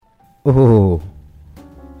Ooh.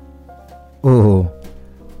 Ooh.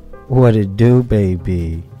 What it do,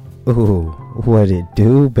 baby? Ooh. What it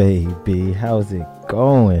do, baby? How's it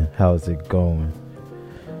going? How's it going?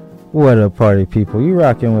 What up, party people? You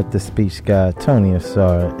rocking with the speech guy, Tony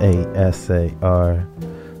Asar, A-S-A-R.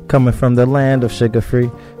 Coming from the land of sugar free.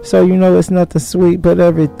 So you know it's nothing sweet, but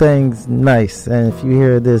everything's nice. And if you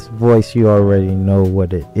hear this voice, you already know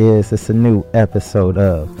what it is. It's a new episode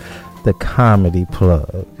of The Comedy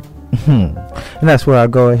Plug. And that's where I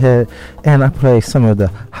go ahead and I play some of the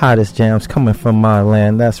hottest jams coming from my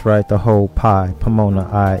land. That's right, the whole pie. Pomona,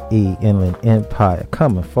 I.E., Inland Empire,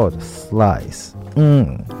 coming for the slice.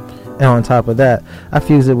 And on top of that, I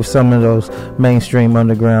fuse it with some of those mainstream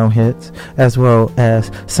underground hits, as well as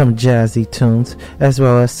some jazzy tunes, as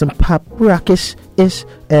well as some pop rockish-ish,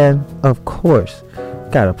 and of course,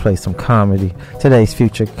 gotta play some comedy. Today's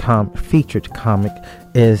featured comic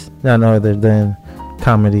is none other than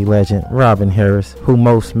comedy legend Robin Harris, who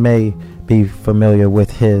most may be familiar with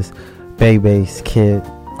his Bebe's Kid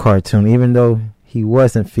cartoon. Even though he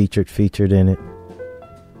wasn't featured in it,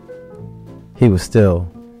 he was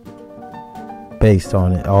still based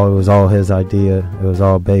on it. It was all his idea. It was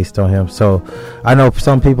all based on him. So I know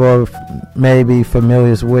some people may be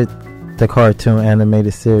familiar with the cartoon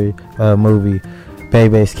animated series movie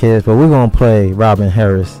Bebe's Kids, but we're gonna play Robin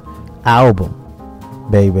Harris album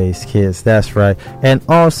Bebe's Kids. That's right. And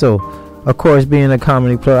also, of course, being a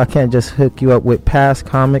comedy plug, I can't just hook you up with past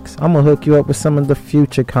comics. I'm gonna hook you up with some of the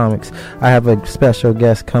future comics. I have a special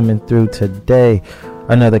guest coming through today.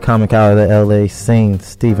 Another comic out of the LA scene,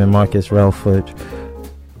 Stephen Marcus Releford.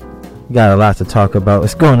 We got a lot to talk about.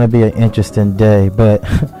 It's going to be an interesting day, but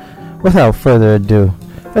without further ado,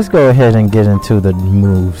 let's go ahead and get into the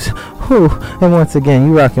moves. Whew. And once again,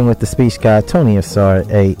 you rocking with the speech guy, Tony Asar,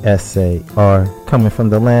 A-S-A-R, coming from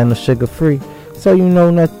the land of sugar free. So you know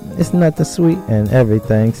it's nothing sweet and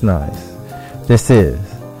everything's nice. This is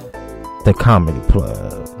The Comedy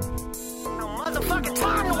Plug.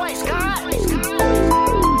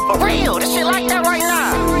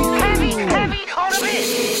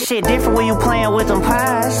 Shit different when you playing with them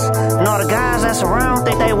pies. And all the guys that's around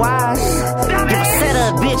think they wise. Give a set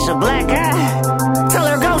of bitch a black eye. Tell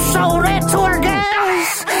her go show that to her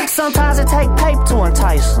guys. Sometimes it take paper to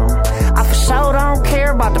entice them. I for sure don't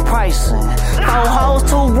care about the pricing. 4 hoes,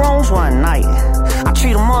 2 rooms, 1 night. I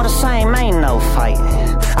treat them all the same, ain't no fighting.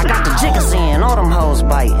 I got the jiggers in, all them hoes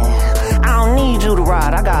biting. I don't need you to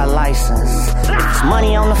ride, I got a license. If it's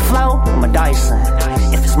money on the floor, I'm a Dyson.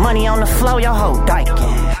 If it's money on the floor, your hoe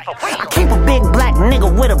dyking. I keep a big black nigga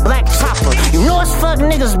with a black chopper. You know it's fuck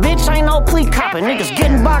niggas, bitch, ain't no plea copping. Niggas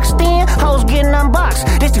getting boxed in, hoes getting unboxed.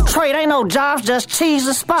 This Detroit ain't no jobs, just cheese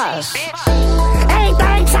and spice.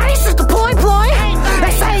 Anything changed since the ploy.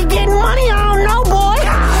 They say you getting money, I don't know, boy.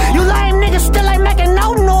 You lame niggas still ain't making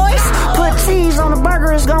no noise. Put cheese on the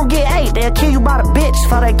burger, it's gonna get 8. They'll kill you by the bitch,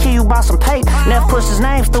 before they kill you by some paper. Never push his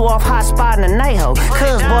name through off hot spot in the Naho.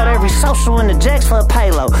 Cuz bought every social in the jacks for a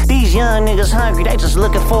payload. These young niggas hungry, they just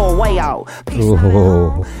looking for a way out.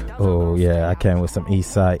 Oh yeah, I came with some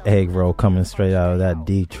Eastside egg roll coming straight out of that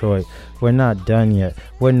Detroit. We're not done yet.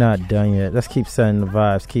 Let's keep setting the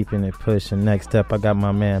vibes, keeping it pushing. Next up, I got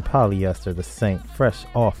my man Polyester the Saint, fresh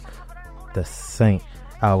off the Saint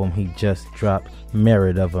album he just dropped,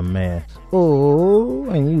 Merit of a Man. Oh,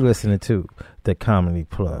 and you listening to The Comedy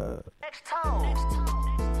Plug.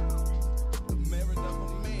 The merit of a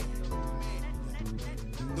man.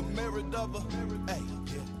 The merit of a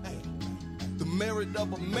The merit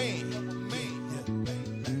of a man.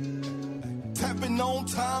 Tapping on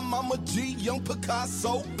time, I'm a G, young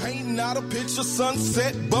Picasso. Painting out a picture,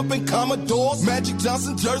 sunset, bumping Commodores. Magic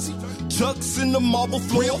Johnson jersey, Chucks in the marble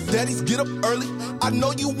floor. Daddies get up early, I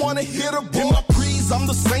know you wanna hit a boy. In my pre's, I'm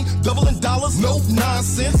the Saint, doubling dollars, no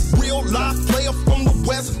nonsense. Real life player from the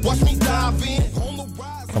West, watch me dive in.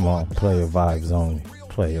 Come on, play your vibes only.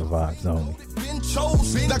 Play your vibes only. Been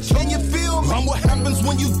chosen. Now can you feel me? I'm what happens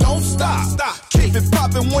when you don't stop. Keep it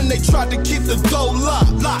popping when they try to keep the door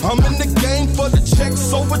locked. I'm in the game for the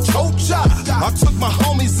checks over choke chop. I took my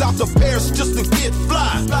homies out to Paris just to get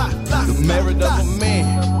fly. The merit of a man.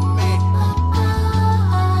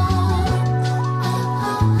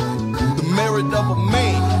 The merit of a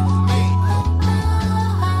man.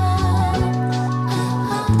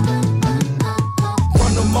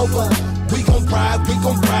 Run them over. We gon' ride, we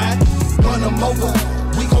gon' ride. Run them over,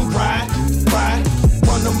 we gon' ride.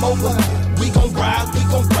 Run them over, we gon' ride, we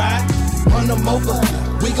gon' ride. Run them over,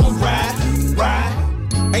 we gon' ride.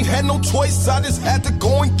 Ain't had no choice, I just had to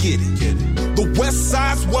go and get it. The west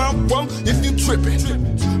side's where I'm from, if you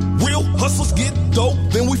trippin'. Real hustlers get dope,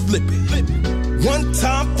 then we flip it. One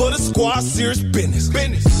time for the squad, serious business.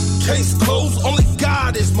 Case closed, only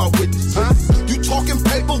God is my witness. You talking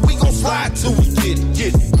paper, we gon' slide till we get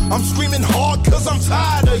it. I'm screaming hard cause I'm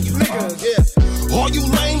tired of you niggas. All you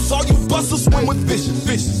lames, all you busters swim with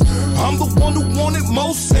vicious. I'm the one who want it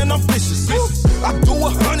most and I'm vicious. I do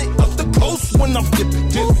 100 up the coast when I'm dipping.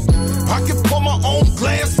 I can pour my own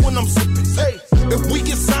glass when I'm sipping. If we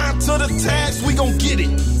get signed to the tags, we gon' get it.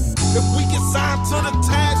 If we get signed to the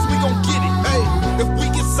tags, we gon' get it. If we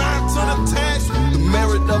get signed to the tags, the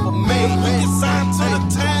merit of a man. If we get signed to the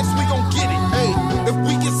tags, we gon' get it. If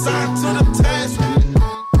we get signed to the tags,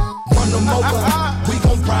 run them over. We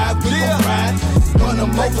gon' ride, we gon' ride. Run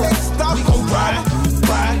them over, we gon' ride.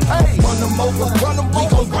 Run them over, we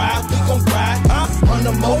gon' ride, we gon' ride. Run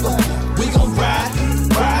them over, we gon' ride.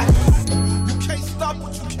 You can't stop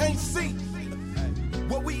what you can't see.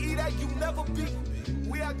 What we eat at, you never be.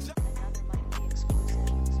 We are just.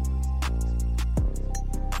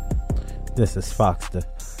 This is Fox, the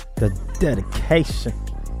dedication.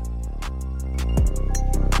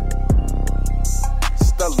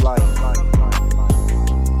 It's the life.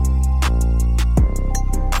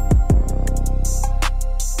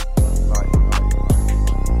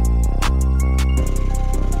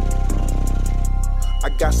 I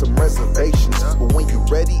got some reservations, but when you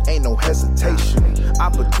ready, ain't no hesitation.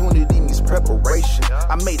 Opportunity means preparation.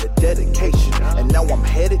 I made a dedication, and now I'm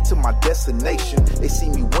headed to my destination. They see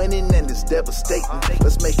me winning, and it's devastating.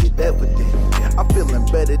 Let's make it evident. I'm feeling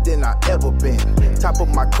better than I ever been. Top of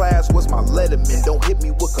my class was my letterman. Don't hit me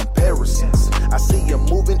with comparisons. I see you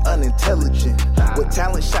moving unintelligent, with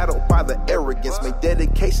talent shadowed by the arrogance. Make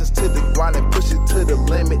dedications to the grind and push it to the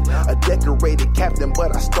limit. A decorated captain,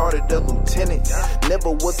 but I started a lieutenant.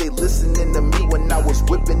 Never was they listening to me when I was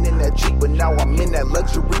whipping in that Jeep, but now I'm in that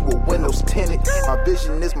luxury with windows tinted. My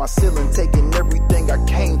vision is my ceiling, taking everything I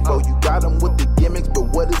came for. You got them with the gimmicks, but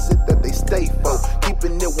what is it that they stay for?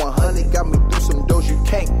 Keeping it 100 got me through some doors you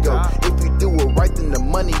can't go. If you do it right, then the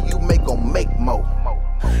money you make gon' make more.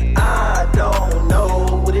 I don't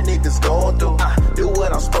know what the niggas going through. I do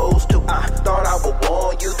what I'm supposed to. I thought I would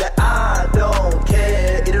warn you that I don't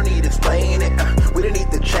care. It don't need explaining. We don't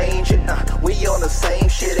need to change it. We on the same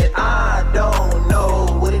shit, and I don't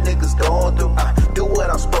know what the niggas going through. I do what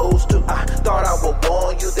I'm supposed to. I thought I would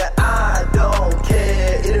warn you that I don't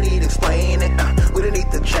care. It don't need explaining. We don't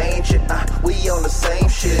need to change it. We on the same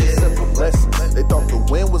shit. Simple lessons. They thought the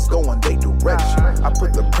wind was going their direction. I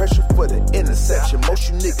put the pressure for the intersection. Most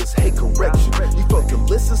you niggas hate correction. You fucking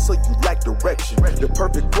listen so you lack direction. The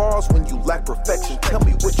perfect flaws when you lack perfection. Tell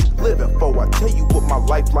me what you living for. I tell you what my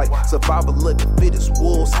life like. Survival of the fittest,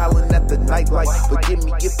 wolves howling at the nightlight. Forgive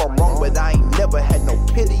me if I'm wrong, but I ain't never had no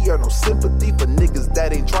pity or no sympathy for niggas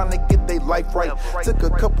that ain't trying to get their life right. Took a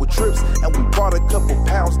couple trips and we brought a couple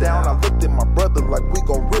pounds down. I looked at my brother like we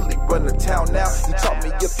gon' really run the town now. He taught me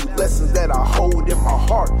a few lessons that I hold in my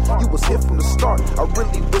heart. You was here from the start. I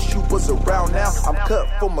really wish you was around now. I'm cut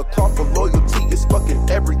from a cloth for loyalty. It's fucking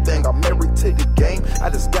everything. I'm married to the game. I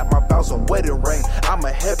just got my vows on wedding ring. I'm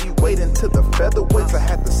a heavyweight into the featherweights. I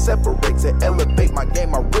had to separate to elevate my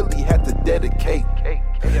game. I really had to dedicate.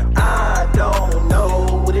 I don't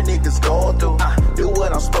know what the niggas going through. I do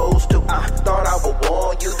what I'm supposed to. I thought I would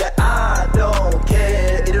warn you that I don't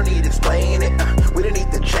care. It don't need explaining. We don't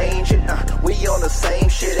need to change it. We on the same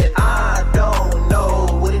shit, and I don't know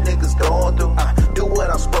what the niggas going through. I do what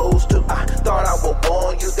I'm supposed to. I thought I would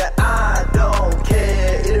warn you that I don't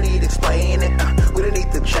care. It don't need explaining. We don't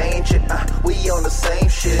need to change it. We on the same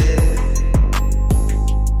shit.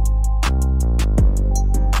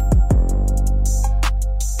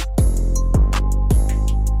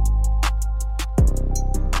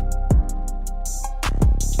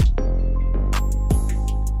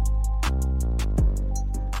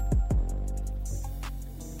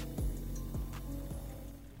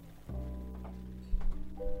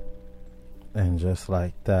 And just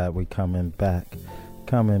like that, we coming back.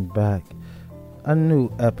 A new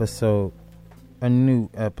episode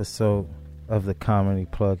of the Comedy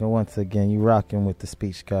Plug. And once again, you rocking with the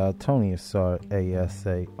speech guy, Tony Asar,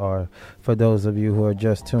 ASAR. For those of you who are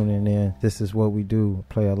just tuning in, this is what we do.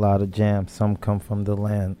 Play a lot of jams. Some come from the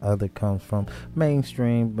land, other comes from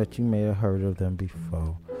mainstream, but you may have heard of them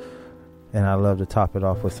before. And I love to top it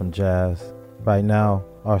off with some jazz. Right now,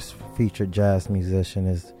 our featured jazz musician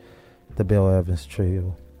is the Bill Evans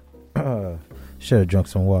Trio. Should have drunk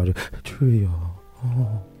some water. Trio.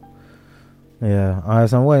 Oh. Yeah,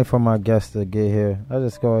 as I'm waiting for my guest to get here, I'll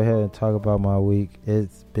just go ahead and talk about my week.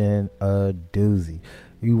 It's been a doozy.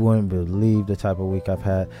 You wouldn't believe the type of week I've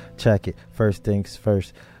had. Check it. First things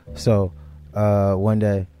first. So, one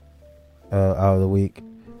day out of the week,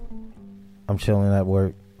 I'm chilling at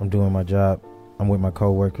work. I'm doing my job. I'm with my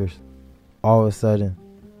coworkers. All of a sudden,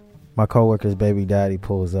 my coworker's baby daddy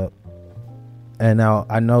pulls up. And now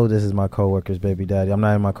I know this is my coworker's baby daddy. I'm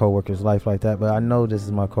not in my coworker's life like that, but I know this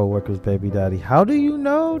is my coworker's baby daddy. How do you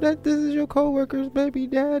know that this is your coworker's baby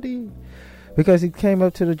daddy? Because he came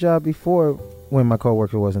up to the job before when my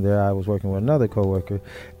coworker wasn't there. I was working with another coworker,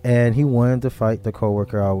 and he wanted to fight the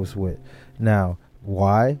coworker I was with. Now,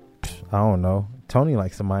 why? I don't know. Tony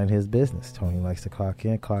likes to mind his business. Tony likes to clock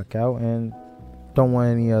in, clock out, and don't want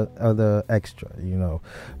any other extra, you know.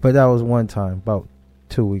 But that was one time, about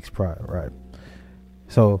 2 weeks prior, right?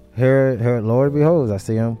 So here, Lord beholds, I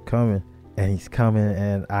see him coming, and he's coming,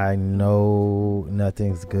 and I know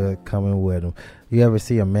nothing's good coming with him. You ever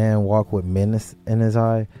see a man walk with menace in his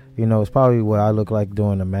eye? You know, it's probably what I look like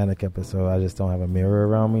during the manic episode. I just don't have a mirror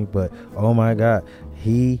around me. But, oh my God,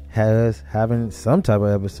 he has having some type of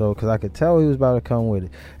episode, because I could tell he was about to come with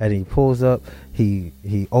it. And he pulls up, he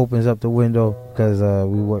opens up the window, because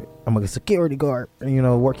I'm a security guard, you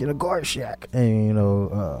know, working a guard shack. And, you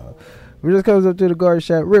know, he just comes up to the guard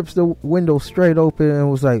shack, rips the window straight open,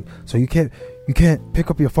 and was like, so you can't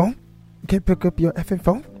pick up your phone? You can't pick up your effing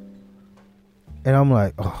phone? And I'm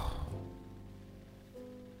like, oh.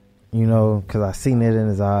 You know, because I seen it in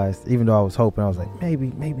his eyes. Even though I was hoping, I was like,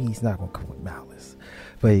 maybe he's not going to come with malice.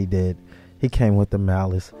 But he did. He came with the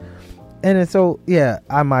malice. And then so, yeah,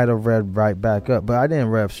 I might have read right back up, but I didn't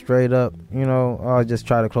rev straight up. You know, I just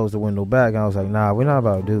tried to close the window back. And I was like, nah, we're not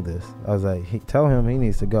about to do this. I was like, tell him he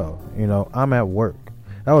needs to go. You know, I'm at work.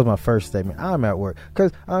 That was my first statement. I'm at work.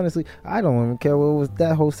 Because honestly, I don't even care what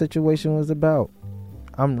that whole situation was about.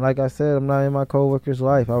 I'm, like I said, I'm not in my coworker's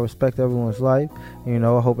life. I respect everyone's life. You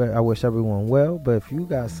know, I wish everyone well. But if you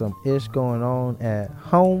got some ish going on at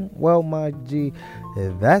home, well, my G,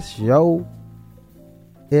 if that's your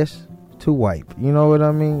ish to wipe, you know what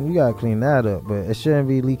I mean? You gotta clean that up. But it shouldn't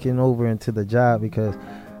be leaking over into the job, because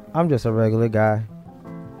I'm just a regular guy.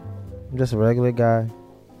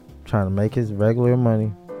 Trying to make his regular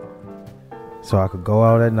money so I could go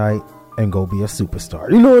out at night and go be a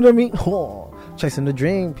superstar. You know what I mean? Chasing the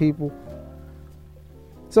dream, people.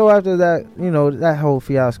 So after that, you know, that whole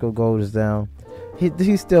fiasco goes down.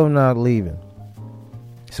 He's still not leaving.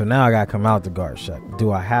 So now I gotta come out the guard shack.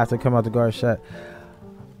 Do I have to come out the guard shack?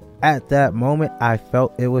 At that moment, I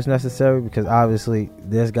felt it was necessary, because obviously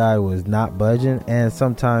this guy was not budging, and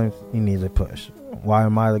sometimes you need to push. Why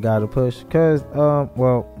am I the guy to push? Because,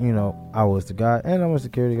 well, you know, I was the guy, and I'm a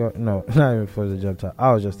security guard. No, not even for the jump top.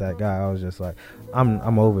 I was just that guy. I was just like,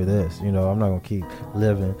 I'm over this. You know, I'm not gonna keep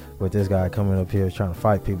living with this guy coming up here trying to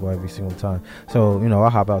fight people every single time. So, you know,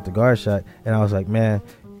 I hop out the guard shack, and I was like, man,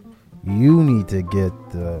 you need to get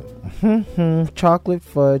the chocolate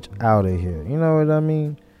fudge out of here. You know what I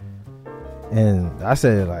mean? And I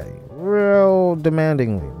said it like real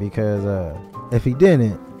demandingly, because if he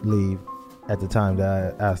didn't leave at the time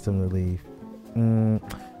that I asked him to leave,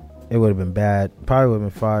 it would have been bad. Probably would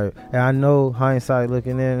have been fired. And I know, hindsight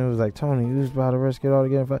looking in, it was like, Tony, you was about to risk it all to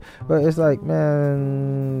get fired. But it's like,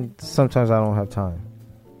 man, sometimes I don't have time.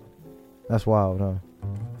 That's wild, huh?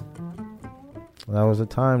 That was a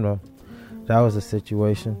time, though. That was a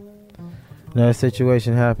situation. Another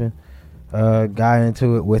situation happened. Got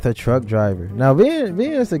into it with a truck driver. Now,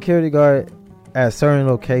 being a security guard at certain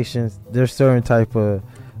locations, there's certain type of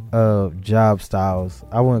job styles.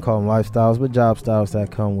 I wouldn't call them lifestyles, but job styles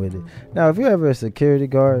that come with it. Now, if you're ever a security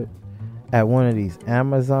guard at one of these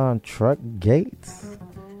Amazon truck gates,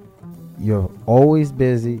 you're always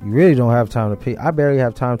busy. You really don't have time to pee. I barely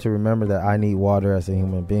have time to remember that I need water as a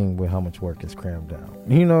human being with how much work is crammed down.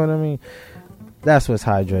 You know what I mean? That's what's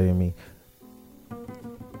hydrating me.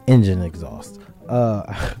 Engine exhaust.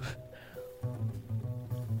 I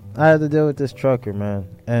had to deal with this trucker, man,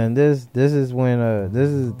 and this is when this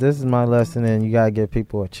is my lesson, and you gotta give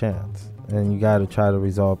people a chance, and you gotta try to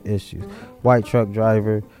resolve issues. White truck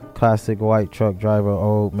driver, classic white truck driver,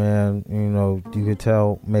 old man, you know, you could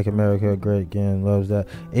tell Make America Great Again, loves that.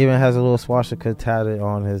 Even has a little swastika tatted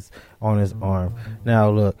on his arm. Now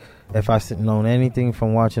look, if I known anything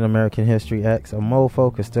from watching American History X, a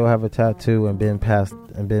mofo could still have a tattoo and been past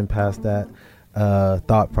that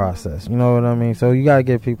thought process. You know what I mean? So you gotta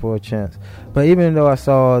give people a chance. But even though I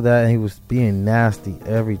saw that he was being nasty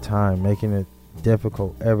every time, making it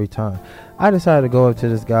difficult every time, I decided to go up to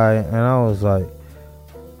this guy, and I was like,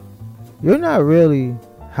 you're not really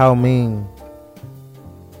how mean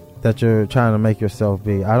that you're trying to make yourself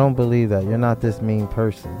be. I don't believe that. You're not this mean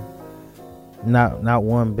person. Not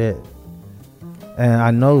one bit. And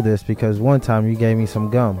I know this because one time you gave me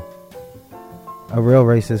some gum. A real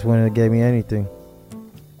racist wouldn't have gave me anything.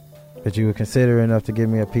 But you were considerate enough to give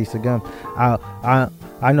me a piece of gum.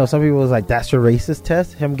 I know some people was like, that's your racist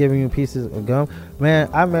test, him giving you pieces of gum. Man,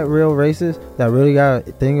 I met real racists that really got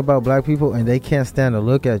a thing about black people, and they can't stand to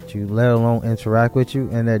look at you, let alone interact with you,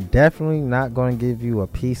 and they're definitely not going to give you a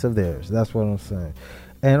piece of theirs. That's what I'm saying.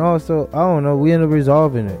 And also, I don't know, we ended up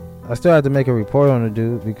resolving it. I still had to make a report on the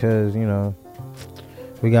dude because, you know,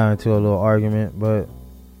 we got into a little argument, but...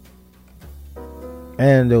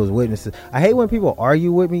 And there was witnesses. I hate when people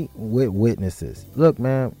argue with me with witnesses. Look,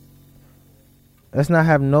 man, let's not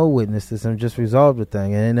have no witnesses and just resolve the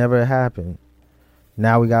thing. And it never happened.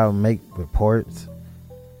 Now we got to make reports.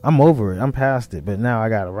 I'm over it. I'm past it. But now I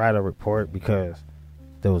got to write a report because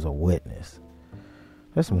there was a witness.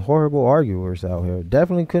 There's some horrible arguers out here.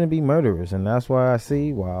 Definitely couldn't be murderers. And that's why I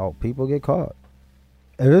see why people get caught.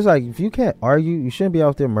 And it's like, if you can't argue, you shouldn't be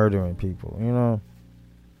out there murdering people, you know.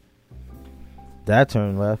 That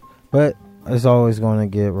turned left, but it's always going to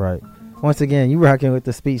get right. Once again, you rocking with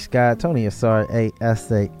the speech guy, Tony Asar,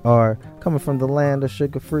 A-S-A-R, coming from the land of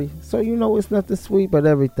sugar free. So you know it's nothing sweet, but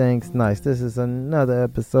everything's nice. This is another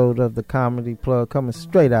episode of the Comedy Plug, coming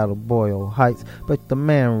straight out of Boyle Heights, but the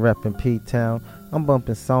man repping P-Town. I'm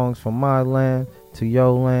bumping songs from my land to your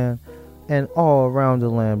land and all around the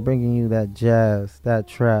land, bringing you that jazz, that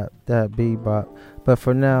trap, that bebop. But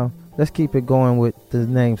for now, let's keep it going with the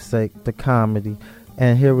namesake, the comedy.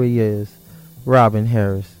 And here he is, Robin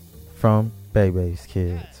Harris from Bebe's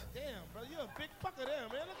Kids. Damn, bro, you're a big fucker there,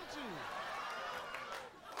 man. Look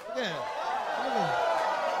at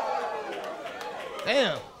you.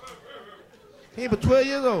 Damn. He ain't but 12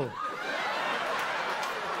 years old.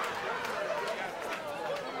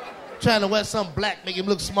 Trying to wear something black, make him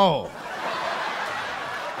look small.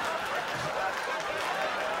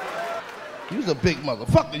 You's a big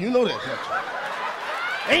motherfucker, you know that,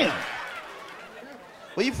 don't you? Damn.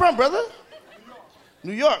 Where you from, brother?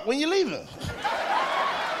 New York. When you leaving?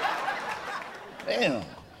 Damn.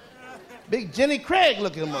 Big Jenny Craig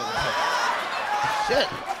looking motherfucker. Shit.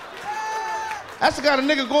 That's the kind of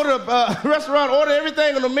nigga go to a restaurant, order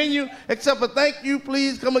everything on the menu except for thank you,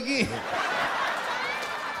 please come again.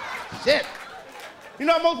 Shit. You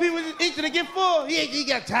know how most people eat till they get full? He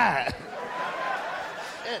got tired.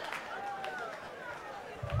 Shit.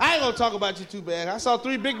 I ain't gonna talk about you too bad. I saw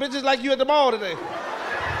 3 big bitches like you at the mall today.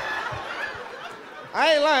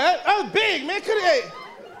 I ain't lying. That was big, man.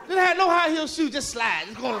 Didn't have no high heel shoes, just slide.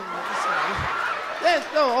 Just going, just slide.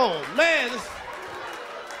 Oh, man.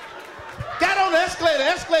 Got on the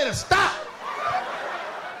escalator, stop.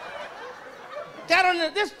 Got on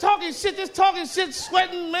the, just talking shit,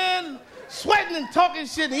 sweating, man. Sweating and talking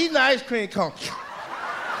shit and eating the ice cream cone.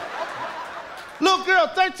 Little girl,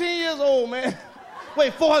 13 years old, man. Weigh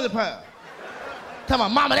 400 pounds. Tell my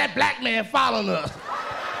mama that black man following us.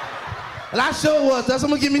 And I sure was. That's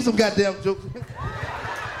gonna give me some goddamn jokes.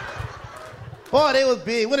 Boy, they was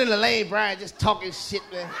big. Went in the lane, Brian, just talking shit,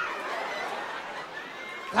 man.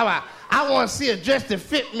 How about, I want to see a dress that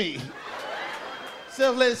fit me.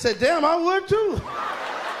 Sales lady said, damn, I would too.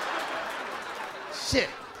 Shit.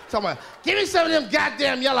 Talking about, give me some of them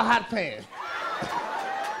goddamn yellow hot pants.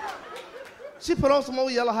 She put on some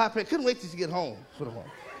old yellow hot pants. Couldn't wait till she get home. Put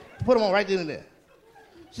them on right then and there.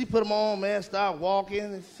 She put them on, man, started walking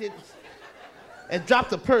and shit. And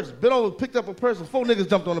dropped a purse. Bent over, picked up a purse, and 4 niggas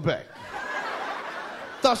jumped on the back.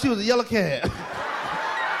 Thought she was a yellow cab.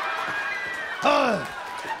 Oh,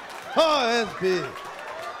 that's big.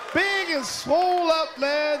 Big and swole up,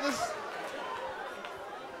 man. Just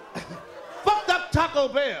fucked up Taco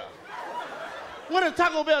Bell. What did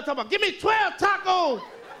Taco Bell talk about? Give me 12 tacos,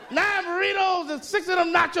 9 burritos, and 6 of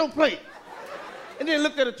them nacho plates. And then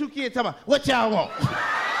looked at the 2 kids talking about, what y'all want?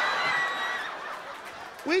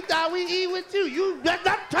 We thought we eat with you. You better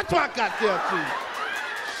not touch my goddamn food.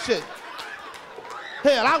 Shit.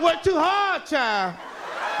 Hell, I worked too hard, child.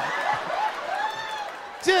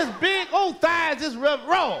 Just big old thighs, just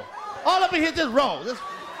raw. All up in here, just raw.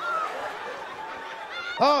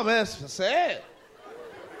 Oh, man, it's sad.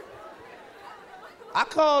 I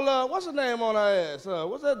called, what's her name on her ass?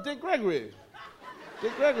 What's that, Dick Gregory?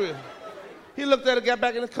 Dick Gregory. He looked at her, got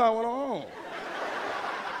back in the car, went on home.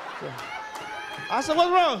 I said,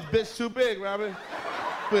 what's wrong? Bitch too big, Robbie.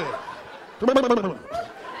 Big.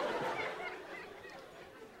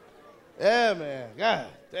 Yeah, man. God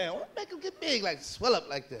damn. What make him get big, like swell up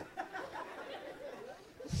like that?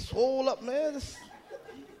 Swole up, man.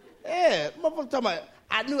 Yeah, motherfucker talking about,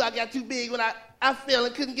 I knew I got too big when I fell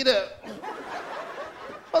and couldn't get up.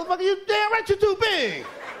 Motherfucker, you damn right you too big.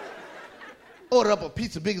 Order up a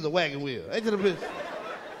pizza big as a wagon wheel. Ain't you the bitch?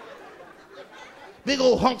 Big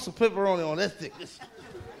old hunks of pepperoni on that stick.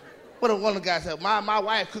 One of the guys said, my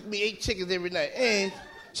wife cooked me 8 chickens every night, and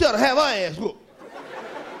she ought to have her ass whooped.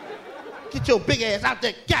 Get your big ass out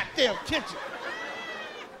that goddamn kitchen.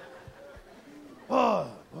 Oh.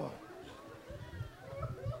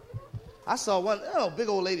 I saw one big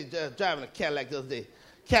old lady driving a Cadillac the other day.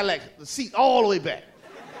 Cadillac, the seat all the way back.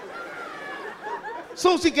 As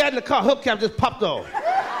soon as she got in the car, hubcap just popped off.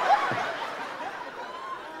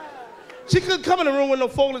 She couldn't come in the room with no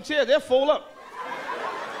folding chairs. They'll fold up.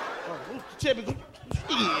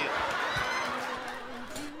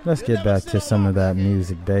 Let's get back to some of that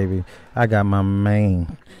music, baby. I got my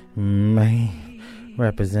main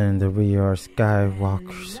representing the We Are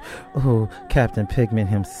Skywalkers. Oh, Captain Pigment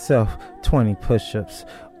himself, 20 push-ups.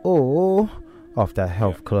 Oh, off that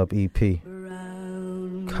Health Club EP.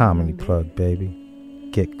 Comedy plug, baby.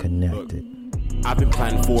 Get connected. I've been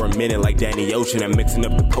planning for a minute like Danny Ocean. I'm mixing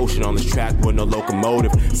up the potion on this track with no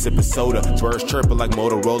locomotive. Sipping soda, birds chirping like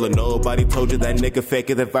Motorola. Nobody told you that nigga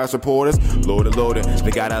faker than vice reporters. Loaded. They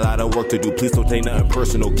got a lot of work to do. Please don't take nothing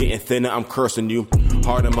personal. Getting thinner, I'm cursing you.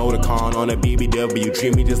 Hard a motor con on a BBW.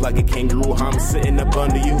 Treat me just like a kangaroo. I'm sitting up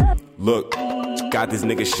under you. Look. Got this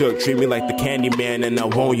nigga shook, treat me like the candy man and I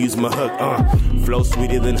won't use my hook, Flow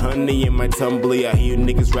sweeter than honey in my tumbly. I hear you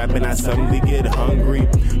niggas rapping, I suddenly get hungry.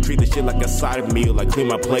 Treat the shit like a side meal, I clean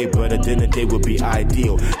my plate, but a dinner date would be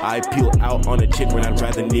ideal. I peel out on a chick when I'd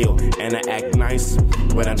rather kneel, and I act nice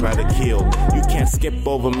when I'd rather kill. You can't skip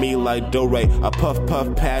over me like Dore. I puff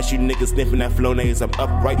past you niggas sniffing that Flonase. I'm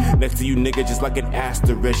upright next to you nigga just like an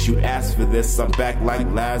asterisk. You asked for this, I'm back like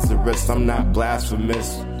Lazarus. I'm not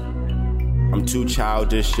blasphemous. I'm too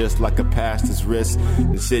childish, just like a pastor's wrist.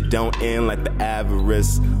 The shit don't end like the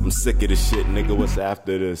avarice. I'm sick of this shit, nigga. What's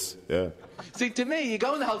after this? Yeah. See, to me, you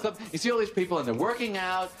go in the health club, you see all these people, and they're working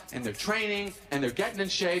out, and they're training, and they're getting in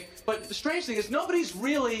shape. But the strange thing is, nobody's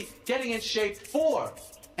really getting in shape for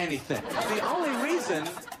anything. The only reason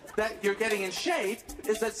that you're getting in shape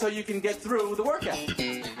is that so you can get through the workout.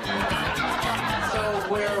 So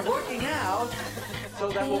we're working out so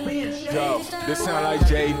that we'll be in shape. Yo, this sound like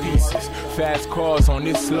J Pieces. Fast cars on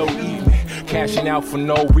this slow evening. Cashing out for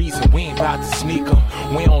no reason. We ain't about to sneak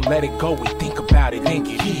 'em. We don't let it go. We think about it, then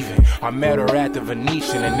get even. I met her at the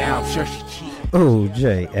Venetian and now I'm sure she cheating. Ooh,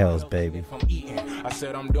 JL's baby. I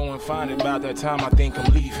said I'm doing fine, about that time I think I'm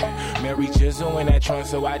leaving. Mary Jizzle in that trunk,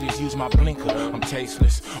 so I just use my blinker. I'm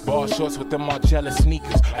tasteless, ball shorts with them Margiela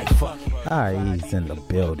sneakers. Like fuck it. He's in the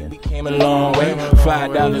building. We came a long way,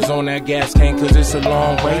 $5 on that gas tank cause it's a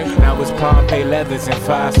long way. Now it's Pompeii leathers and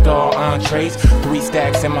 5-star entrees. 3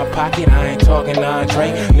 stacks in my pocket, I ain't talking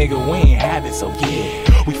Andre. Nigga, we ain't have it, so yeah.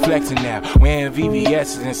 We flexing now, wearing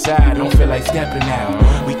VVS's inside, don't feel like stepping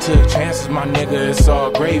out. We took chances, my nigga, it's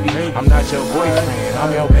all gravy. I'm not your boyfriend,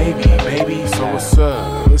 I'm your baby. So what's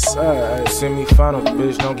up? What's up? Semi-finals,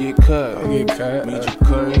 bitch, don't get cut. Meet you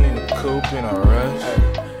curry in the coupe in a rush.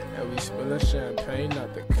 Yeah, we spill champagne,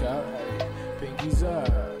 not the cup. Pinkies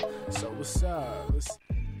up, so what's up?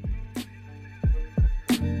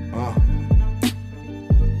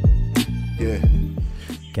 Yeah.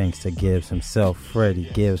 Gangsta Gibbs himself, Freddie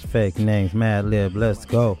Gibbs, fake names, Mad Lib, let's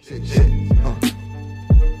go. Yeah.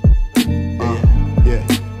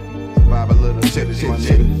 Survive a little check, my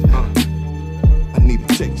nigga. I need a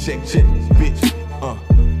check, bitch.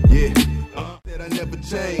 Yeah. Said I never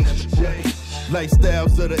changed.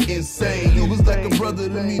 Lifestyles of the insane. You was like a brother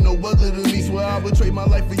to me, no other than me. Swear I would trade my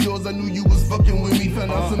life for yours. I knew you was fucking with me. Found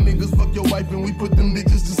out some niggas fuck your wife and we put them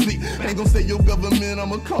bitches to sleep. Ain't gon' say your government,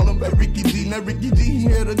 I'ma call him back Ricky D. Now Ricky D, he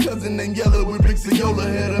had a cousin named Yellow with Rick Ciola.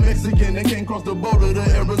 Had a Mexican that came across the border to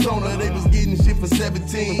Arizona. They was getting shit for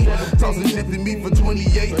 17, tossing shit to me for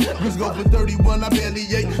 28. Just go for 31, I barely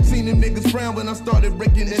ate. Seen them niggas frown when I started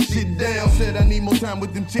breaking that shit down. Said I need more time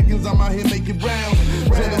with them chickens, I'm out here making rounds.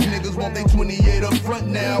 Tell us niggas want they 28 up front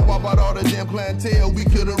now. Why about all the damn clientele? We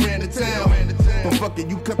could've ran the town. But fuck it,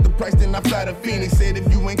 you cut the price, then I fly to Phoenix. Said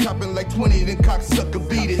if you ain't copping like 20, then cocksucker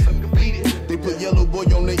beat it. They put Yellow Boy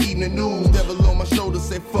on the evening news. Devil on my shoulder,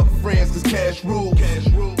 say fuck friends, cause cash rules.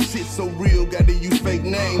 Shit so real, gotta use fake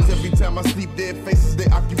names. Every time I sleep, dead faces, they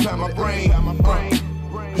occupy my brain.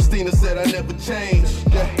 Christina said I never changed.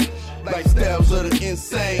 Lifestyles of the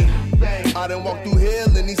insane. I done walked through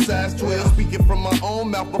hell in these size 12. Speaking from my own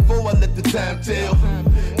mouth before I let the time tell.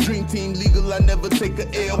 Dream team legal, I never take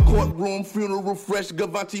a L. Courtroom, funeral fresh,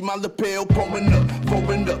 Gavanti, my lapel. Pouring up,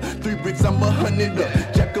 3 bricks, I'm 100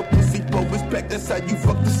 up. Jack up pussy, poets pack, that's how you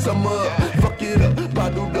fuck the summer up. Fuck it up,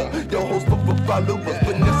 bottled up, your host for followers.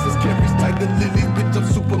 Vanessa's carries tiger lilies, bitch, I'm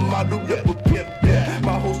supermodel up with pimp.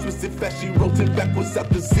 My whole twisted fast, she rolled backwards out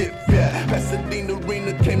the zip. Pasadena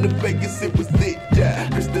Arena came to Vegas, it was lit.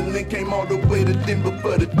 Crystalline came all the way to Denver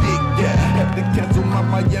for the dick.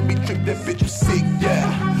 bitch was sick,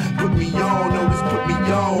 yeah. Put me on, Otis put me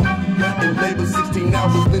on. In labor 16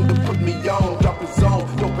 hours, Linda put me on. Drop his zone,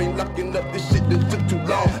 dope ain't locking up, this shit that took too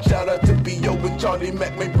long. Shout out to B.O. with Charlie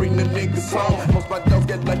Mack, may bring the niggas home. Most my dogs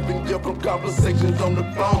get life in jail from conversations on the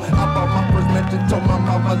phone. I bought my first mansion, told my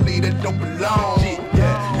mama leave that don't belong. Shit,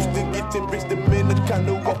 yeah, used to get 10 bricks, the minute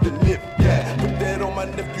kinda off the lip, yeah. Put that on my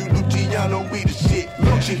nephew Luciano, we the shit.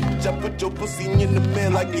 Lucci, I put your pussy in the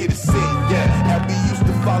mail, I get it sick, yeah. Abby used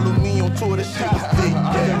to follow me on tour, that shit was thick,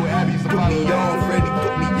 yeah. Put me on, Freddie,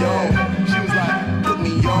 put me on. She was like, put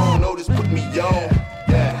me on, Otis, put me on.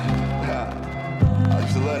 Yeah. I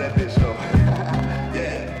used to love that bitch, though.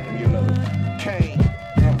 Yeah. Give me another. Kane.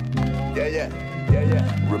 Yeah.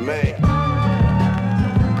 Remain.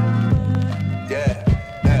 Yeah.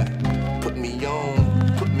 Put me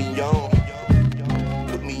on, put me on.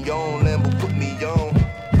 Put me on, Lambo, put me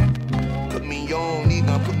on. Put me on,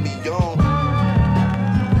 Nina, put me on.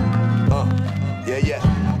 Yeah.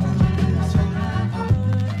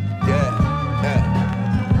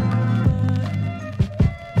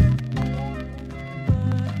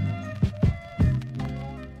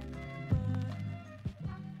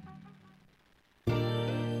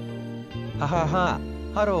ははは、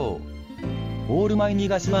ハロー。オールマイニ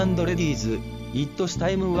ガス&レディーズ、It's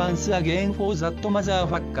time once again for that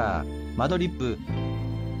motherfucker, マドリップ、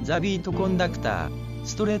ザビートコンダクター、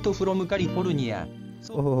ストレートフロムカリフォルニア。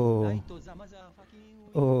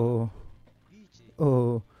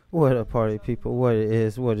Oh, what a party, people. What it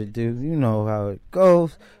is, what it do. You know how it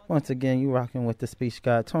goes. Once again, you rocking with the speech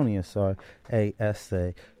guy, Tony Asar,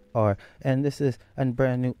 ASAR. And this is a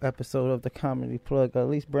brand new episode of the Comedy Plug, at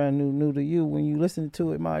least brand new to you when you listen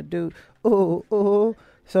to it, my dude.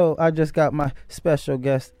 So I just got my special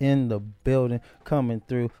guest in the building coming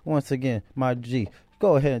through. Once again, my G.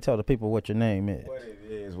 Go ahead and tell the people what your name is.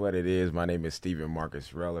 What it is. My name is Stephen Marcus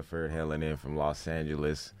Releford, hailing in from Los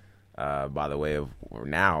Angeles. By the way of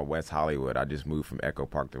now West Hollywood. I just moved from Echo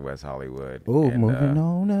Park to West Hollywood. Moving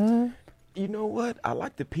on up. You know what? I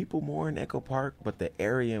like the people more in Echo Park, but the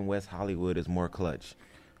area in West Hollywood is more clutch.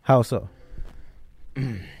 How so?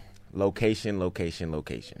 Location.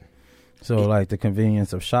 So like the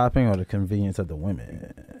convenience of shopping or the convenience of the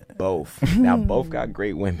women? Both. Now both got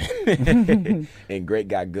great women and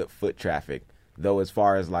got good foot traffic. Though as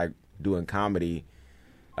far as like doing comedy,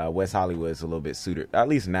 West Hollywood is a little bit suited. At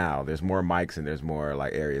least now, there's more mics and there's more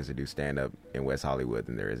like areas to do stand up in West Hollywood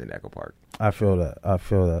than there is in Echo Park. I feel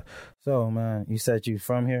that. So man, you said you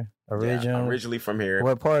from here originally? Yeah, originally from here.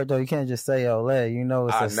 What part though? You can't just say LA. You know,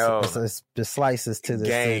 it's the slices to the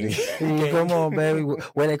gang. City. Come on, baby.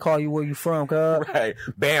 Where they call you? Where you from, cuz? Right.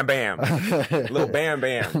 Bam, bam. Little bam,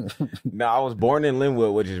 bam. No, I was born in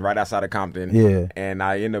Linwood, which is right outside of Compton. Yeah. And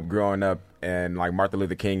I ended up growing up in like Martin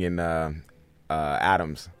Luther King and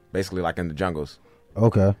Adams, basically like in the jungles.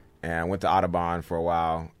 Okay. And I went to Audubon for a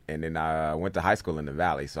while, and then I went to high school in the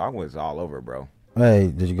Valley, so I was all over, bro.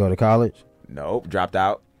 Hey, did you go to college? Nope, dropped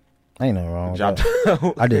out. Ain't nothing wrong with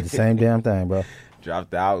that. I did the same damn thing, bro.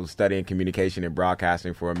 Dropped out, was studying communication and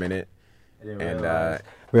broadcasting for a minute. And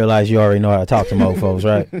realize you already know how to talk to mofos,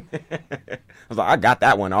 right? I was like, I got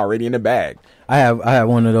that one already in the bag. I have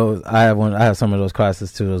one of those. I have some of those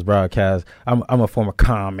classes too. Those broadcasts. I'm a former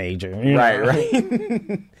comm major.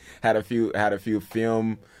 Right. had a few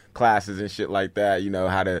film classes and shit like that. You know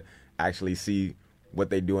how to actually see what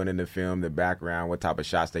they doing in the film, the background, what type of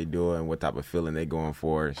shots they doing, what type of feeling they going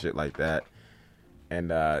for, and shit like that.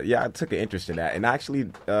 And I took an interest in that, and I actually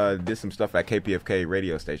did some stuff at KPFK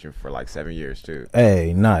radio station for like 7 years too.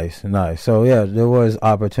 Hey, nice. So yeah, there was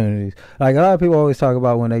opportunities. Like a lot of people always talk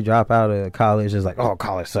about when they drop out of college, it's like, oh,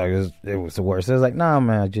 college sucks. It was the worst. It's like, nah,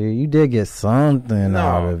 man, G, you did get something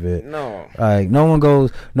out of it. No, like no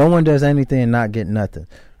one does anything and not get nothing.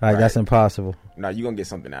 Like that's impossible. No, you gonna get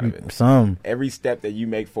something out of it. Every step that you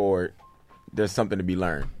make forward, there's something to be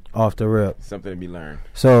learned. Off the rip. Something to be learned.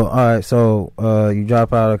 So, all right. So, you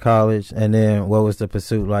drop out of college, and then what was the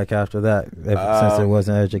pursuit like after that? Since it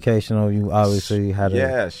wasn't educational, you obviously had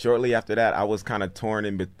Yeah, shortly after that, I was kind of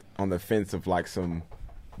torn on the fence of like some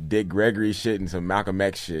Dick Gregory shit and some Malcolm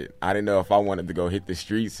X shit. I didn't know if I wanted to go hit the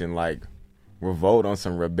streets and like revolt on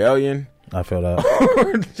some rebellion. I feel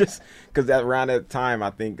that. Just because around that time, I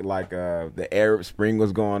think like the Arab Spring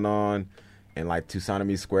was going on. And like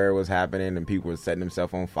Tucson Square was happening, and people were setting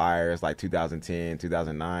themselves on fire. It's like 2010,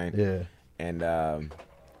 2009. Yeah. And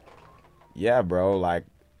bro, like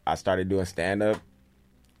I started doing stand up,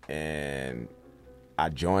 and I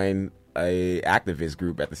joined a activist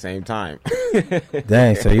group at the same time.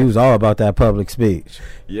 Dang, so you was all about that public speech.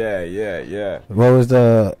 Yeah. What was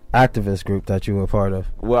the activist group that you were part of?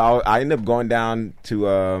 Well, I ended up going down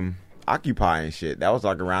to Occupy and shit. That was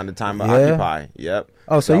like around the time of Occupy. Yep.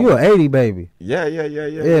 Oh, so you an 80 baby? Yeah. Yeah,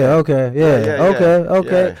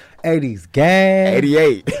 okay. 80s gang.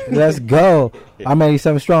 88. Let's go. I'm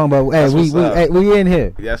 87 strong, but hey, we in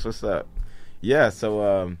here. That's what's up. Yeah,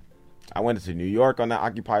 so I went to New York on that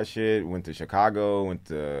Occupy shit, went to Chicago, went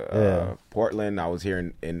to Portland. I was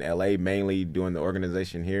here in LA mainly doing the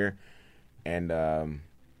organization here. And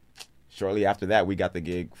shortly after that, we got the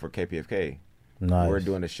gig for KPFK. Nice. We're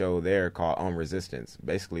doing a show there called On Resistance.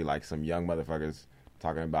 Basically like some young motherfuckers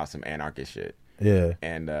talking about some anarchist shit. Yeah.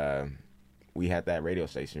 And we had that radio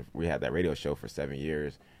station. We had that radio show for 7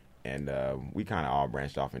 years. And we kind of all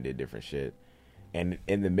branched off and did different shit. And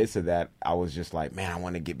in the midst of that, I was just like, man, I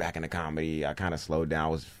want to get back into comedy. I kind of slowed down. I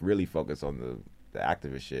was really focused on the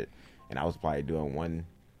activist shit. And I was probably doing one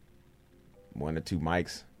or two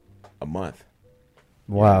mics a month.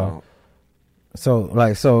 Wow. You know?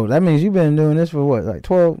 So that means you've been doing this for what, like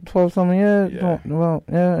 12 something years? Yeah. Well,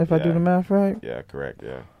 if I do the math right. Yeah, correct,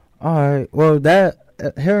 yeah. All right. Well, that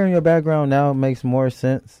hearing your background now makes more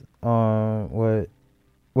sense on what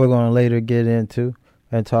we're going to later get into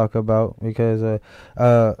and talk about, because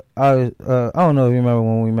I don't know if you remember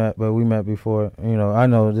when we met, but we met before. You know, I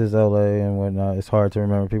know this is LA and whatnot. It's hard to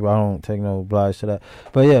remember people. I don't take no oblige to that.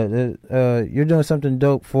 But yeah, you're doing something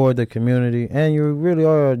dope for the community, and you really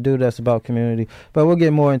are a dude that's about community. But we'll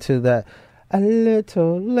get more into that a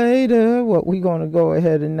little later. What we gonna go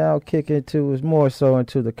ahead and now kick into is more so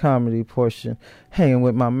into the comedy portion, hanging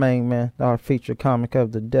with my main man, our feature comic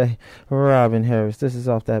of the day, Robin Harris. This is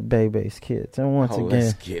off that Baby's Kids, and once again,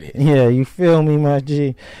 let's get it. Yeah, you feel me, my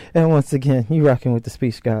G. And once again, you rocking with the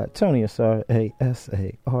speech god, Tony Asar,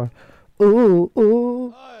 ASAR.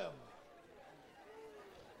 Ooh.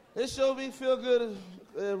 This show me feel good.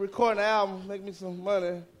 Recording an album, make me some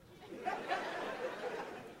money.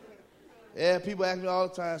 Yeah, people ask me all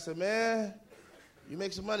the time, say, man, you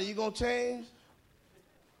make some money, you gonna change?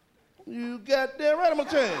 You goddamn right I'm gonna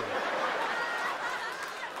change.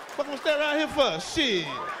 What I'm gonna stand around here for? Shit.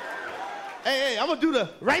 Hey, I'm gonna do the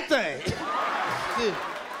right thing. Shit.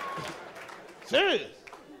 Serious.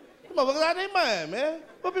 Them motherfuckers out their mind, man.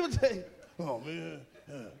 What people say? Oh, man.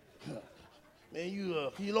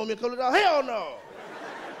 Man, can you loan me a couple of dollars? Hell no.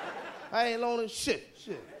 I ain't loaning shit.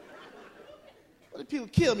 What if people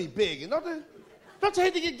kill me begging? Don't you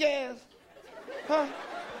hate to get gas? Huh?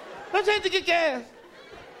 Don't you hate to get gas?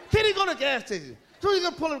 Can't even go to the gas station. So you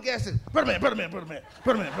gonna pull up the gas station. Brother man. Let me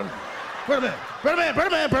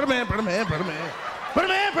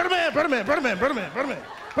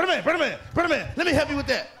help you with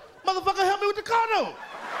that. Motherfucker, help me with the car note.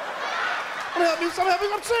 I'm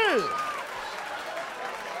serious.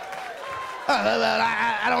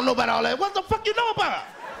 I don't know about all that. What the fuck you know about?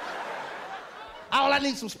 All I need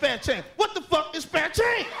is some spare change. What the fuck is spare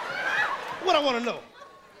change? What I want to know.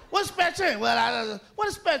 What's spare change? Well, what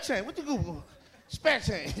is spare change? What you Google? Spare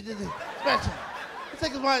change. Spare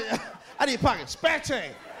change. I need a pocket. Spare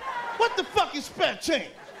change. What the fuck is spare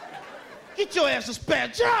change? Get your ass a spare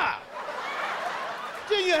job.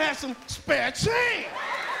 Then you'll have some spare change.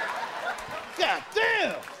 God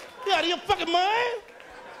damn. You out of your fucking mind?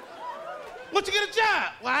 Once you get a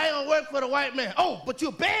job, well, I ain't gonna work for the white man. Oh, but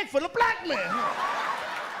you'll beg for the black man.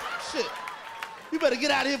 Shit. You better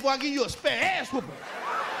get out of here before I give you a spare ass whooping.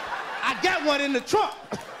 I got one in the trunk.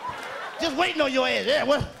 Just waiting on your ass. Yeah,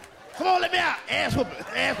 well, come on, let me out. Ass whooping.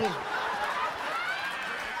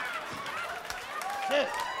 Shit.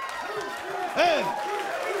 Hey.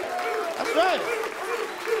 That's right.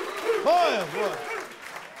 Boy.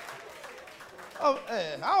 Oh,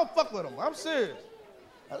 hey, I don't fuck with them. I'm serious.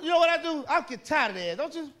 You know what I do? I get tired of that,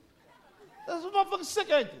 don't you? That's motherfucking sick,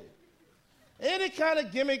 ain't they? Any kind of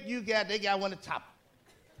gimmick you got, they got one to top.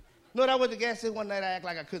 You know what I went to the gas station one night, I act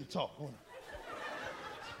like I couldn't talk.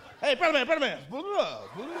 Hey, brother man.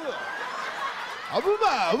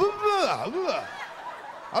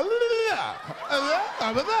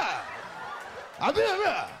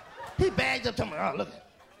 He bagged up to me. Oh, look.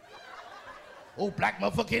 Old black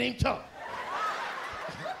motherfucker can't even talk.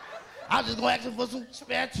 I was just gonna ask him for some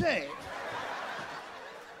spare change.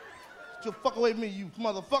 Get your fuck away from me, you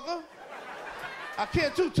motherfucker. I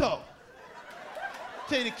can't too talk.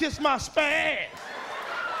 Tell you to kiss my spare ass.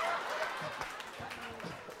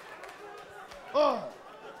 Oh,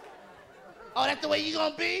 that's the way you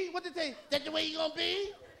gonna be? What they say? That's the way you gonna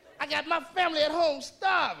be? I got my family at home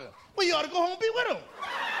starving. Well, you ought to go home and be with them.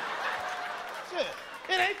 Shit,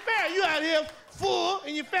 it ain't fair. You out here full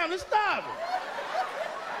and your family starving.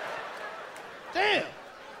 Damn,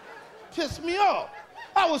 pissed me off.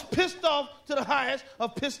 I was pissed off to the highest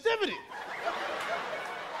of pistivity.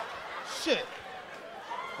 Shit.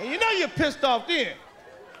 And you know you're pissed off then.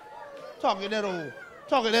 Talking that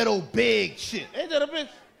old big shit. Ain't that a bitch?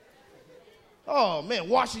 Oh, man,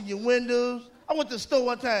 washing your windows. I went to the store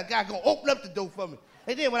one time, a guy gonna open up the door for me.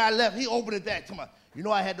 And then when I left, he opened it back to me. You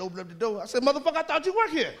know I had to open up the door? I said, motherfucker, I thought you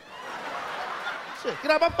worked here. Shit,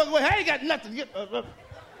 get out my fucking way. I ain't got nothing.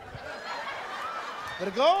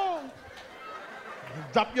 Better go.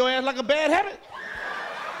 Drop your ass like a bad habit.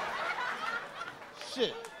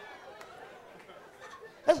 Shit.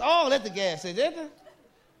 That's all at the gas station, ain't it?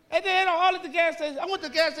 And then all at the gas station. I went to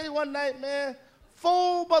the gas station one night, man.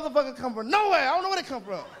 4 motherfuckers come from nowhere. I don't know where they come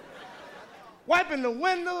from. Wiping the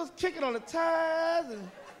windows, kicking on the tires, and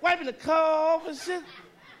wiping the car off and shit.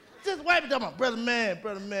 Just wiping them out. Brother man.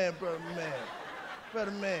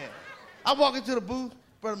 I walk into the booth.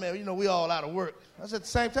 Brother man, you know we all out of work. I said at the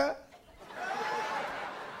same time.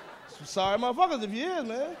 Some sorry motherfuckers if you is,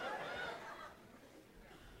 man.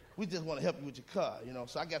 We just want to help you with your car, you know.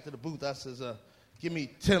 So I got to the booth. I says, give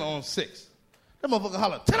me 10 on 6. That motherfucker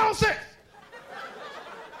holler, 10 on 6!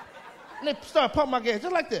 And they started pumping my gas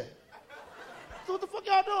just like that. So what the fuck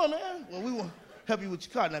y'all doing, man? Well, we want to help you with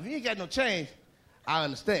your car. Now, if you ain't got no change, I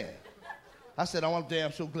understand. I said, I'm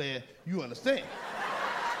damn so glad you understand.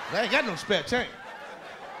 I ain't got no spare change.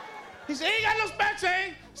 He said, ain't got no spare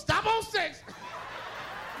change. Stop on 6.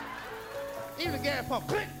 Even the gas pump,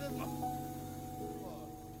 click.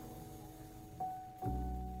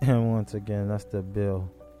 And once again, that's the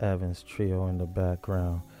Bill Evans trio in the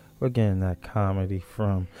background. We're getting that comedy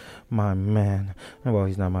from my man. Well,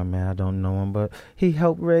 he's not my man. I don't know him, but he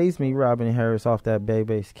helped raise me, Robin Harris, off that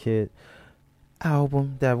Baby's Kid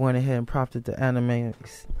album that went ahead and prompted the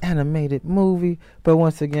animated movie. But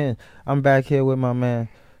once again, I'm back here with my man,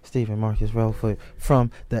 Stephen Marcus Releford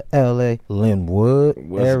from the L.A. Linwood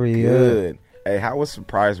area. Good. Hey, how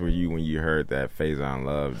surprised were you when you heard that Faison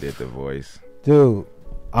Love did the voice? Dude,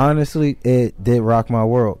 honestly, it did rock my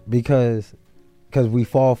world because we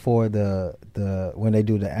fall for the when they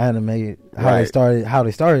do the animated how they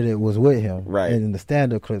started it was with him in the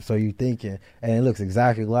stand-up clip. So you thinking, and it looks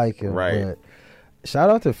exactly like him. Right. But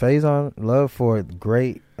shout out to Faison Love for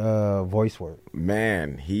great voice work.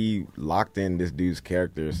 Man, he locked in this dude's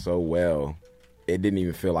character so well. It didn't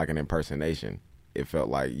even feel like an impersonation. It felt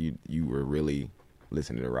like you were really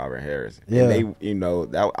listening to Robert Harris. Yeah. And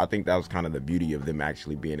they, I think that was kind of the beauty of them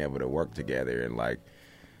actually being able to work together and like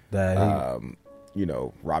that.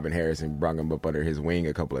 Robin Harrison brung him up under his wing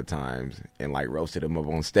a couple of times and like roasted him up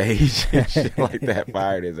on stage and shit like that,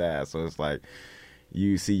 fired his ass. So it's like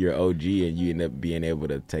you see your OG and you end up being able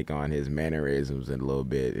to take on his mannerisms in a little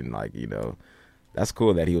bit, and like that's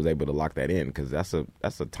cool that he was able to lock that in because that's a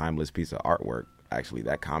timeless piece of artwork. Actually,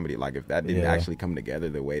 that comedy, like if that didn't actually come together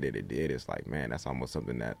the way that it did, it's like, man, that's almost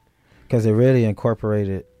something that because it really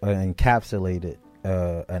encapsulated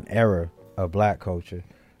an era of black culture.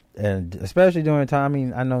 And especially during time, I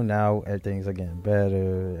mean, I know now everything's are getting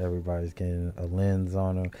better. Everybody's getting a lens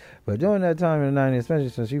on them. But during that time in the 90s, especially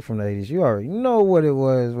since you from the 80s, you already know what it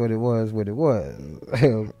was.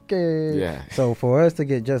 Okay. Yeah. So for us to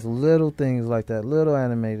get just little things like that, little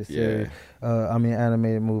animated series,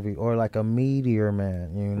 animated movie, or like a Meteor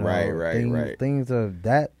Man, Right. Things of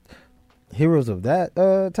that, heroes of that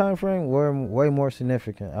time frame were way more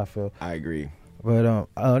significant, I feel. I agree. But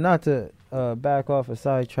not to back off a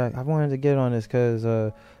sidetrack, I wanted to get on this because,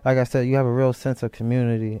 like I said, you have a real sense of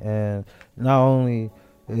community, and not only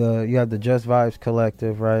you have the Just Vibes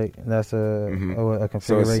Collective, right? That's a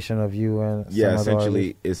configuration of you and some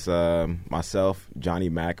essentially it's myself, Johnny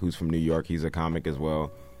Mack, who's from New York. He's a comic as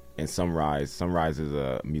well, and Sunrise. Sunrise is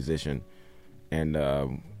a musician, and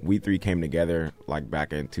we three came together like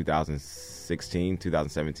back in 2016,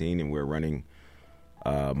 2017, and we're running.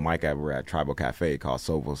 We're at Tribal Cafe called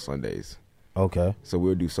Soulful Sundays. Okay. So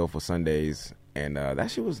we'll do Soulful Sundays, and that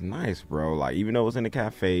shit was nice, bro. Like, even though it was in the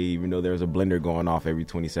cafe, even though there was a blender going off every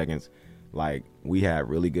 20 seconds, like, we had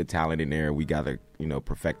really good talent in there. We got to,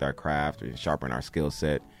 perfect our craft and sharpen our skill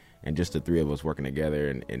set, and just the three of us working together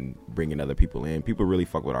and bringing other people in. People really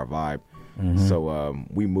fuck with our vibe. Mm-hmm. So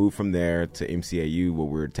we moved from there to MCAU, where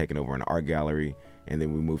we were taking over an art gallery, and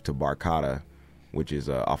then we moved to Barcata, which is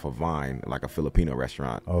off of Vine, like a Filipino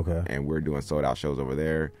restaurant. Okay. And we're doing sold-out shows over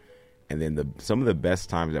there. And then some of the best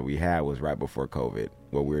times that we had was right before COVID,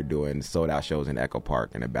 where we were doing sold-out shows in Echo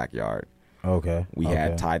Park in the backyard. Okay. We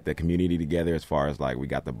had tied the community together as far as, like, we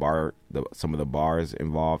got some of the bars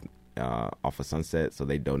involved off of Sunset, so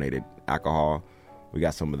they donated alcohol. We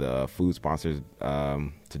got some of the food sponsors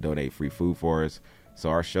to donate free food for us. So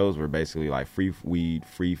our shows were basically, like, free weed,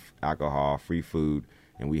 free alcohol, free food,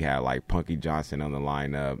 and we had like Punky Johnson on the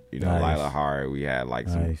lineup. You know, Nice. Lila Hart. We had like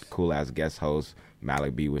some Nice. cool ass guest hosts.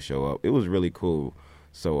 Malik B would show up. It was really cool.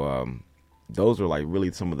 So those were like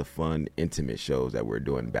really some of the fun, intimate shows that we're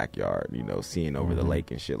doing backyard. You know, seeing over the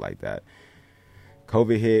lake and shit like that.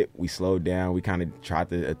 COVID hit, we slowed down. We kind of tried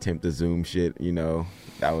to attempt the Zoom shit, you know.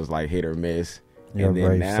 That was like hit or miss. Yeah, and then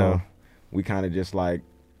brave now soul. we kind of just like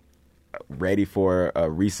ready for a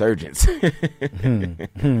resurgence. You're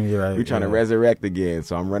right, We're trying to resurrect again.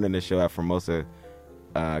 So I'm running the show at Formosa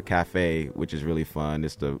Cafe, which is really fun.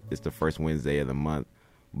 It's the first Wednesday of the month.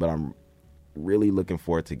 But I'm really looking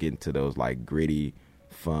forward to getting to those like gritty,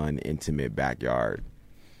 fun, intimate backyard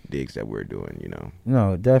digs that we're doing, you know.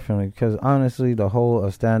 No, definitely, because honestly, the whole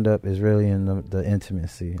of stand-up is really in the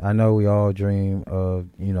intimacy. I know we all dream of,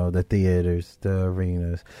 you know, the theaters, the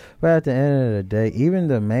arenas, but at the end of the day, even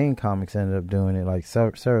the main comics ended up doing it. Like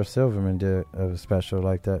Sarah Silverman did a special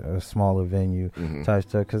like that, a smaller venue type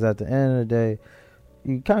stuff, because at the end of the day,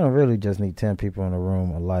 you kind of really just need 10 people in a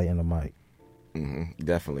room, a light, and a mic.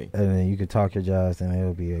 Definitely. And then you could talk your jazz, and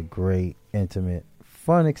it'll be a great, intimate,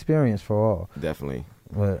 fun experience for all. Definitely.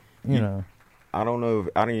 But, you know. I don't know if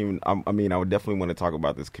I mean, I would definitely want to talk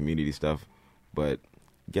about this community stuff, but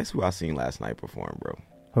guess who I seen last night perform, bro?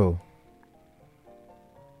 Who?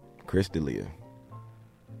 Chris D'Elia.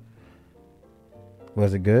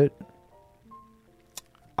 Was it good?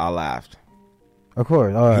 I laughed. Of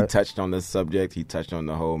course. All right. He touched on the subject. He touched on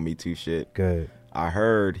the whole Me Too shit. Good. I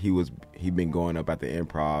heard he'd been going up at the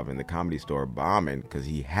Improv and the Comedy Store bombing because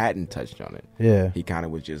he hadn't touched on it. Yeah. He kind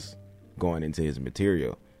of was just going into his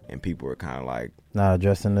material, and people were kind of like, not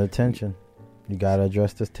addressing the tension. You gotta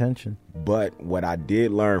address this tension. But what I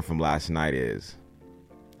did learn from last night is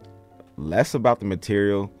less about the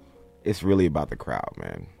material. It's really about the crowd,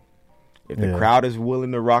 man. If the crowd is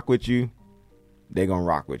willing to rock with you, they're gonna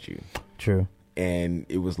rock with you. True. And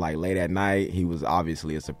it was like late at night. He was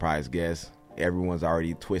obviously a surprise guest. Everyone's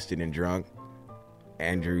already twisted and drunk.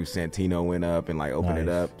 Andrew Santino went up and like opened it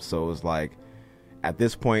up. So it was like, at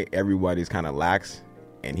this point, everybody's kind of lax.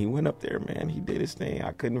 And he went up there, man. He did his thing.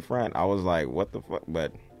 I couldn't front. I was like, what the fuck?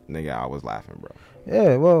 But, nigga, I was laughing, bro.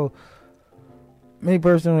 Yeah, well, me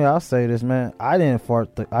personally, I'll say this, man. I didn't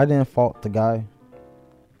fault the guy.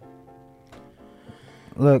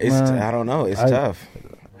 Look, man. I don't know. It's tough.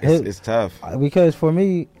 It's tough. Because for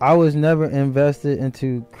me, I was never invested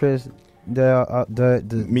into Chris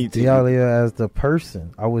D'Elia as the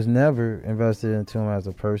person. I was never invested into him as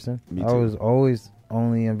a person. Me too. I was always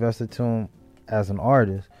only invested to him as an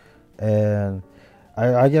artist. And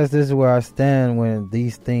I guess this is where I stand when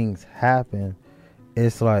these things happen.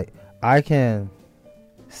 It's like I can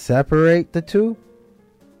separate the two.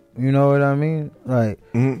 You know what I mean? Like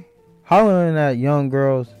hollering at young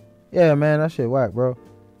girls, yeah, man, that shit whack, bro.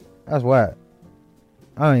 That's whack.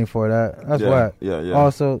 I ain't for that. That's whack. Yeah.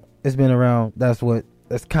 Also, it's been around. That's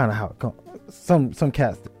kind of how it comes. Some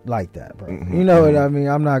cats like that, bro. You know what I mean?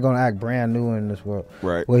 I'm not gonna act brand new in this world.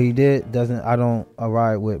 Right. What he did I don't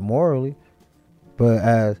ride with morally, but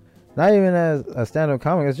as not even as a stand-up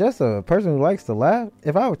comic, it's just a person who likes to laugh.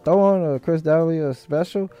 If I would throw on a Chris D'Elia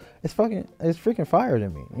special, it's freaking fire to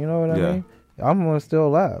me. You know what I mean? I'm gonna still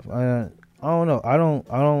laugh. I don't know. I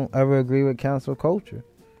don't ever agree with cancel culture,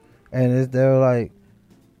 and they're like,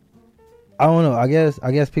 I don't know. I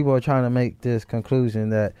guess people are trying to make this conclusion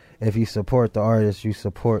that if you support the artist, you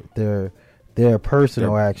support their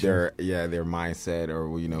personal actions. Their mindset, or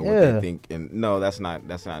what they think. And no, that's not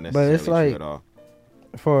necessarily but it's like, true at all.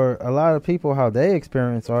 For a lot of people, how they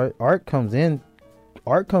experience art comes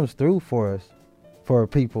through for us, for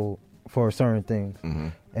people, for certain things.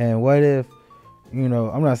 And what if,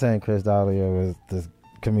 I'm not saying Chris D'Elia was this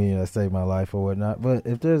comedian that saved my life or whatnot, but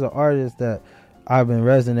if there's an artist that I've been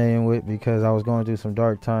resonating with because I was going through some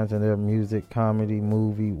dark times and their music, comedy,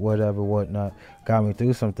 movie, whatever, whatnot, got me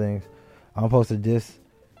through some things, I'm supposed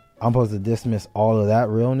to dismiss all of that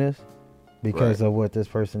realness because of what this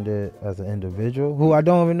person did as an individual who I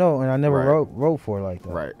don't even know and I never wrote for like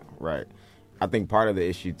that. Right. I think part of the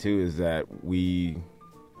issue too is that we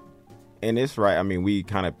kind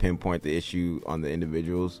of pinpoint the issue on the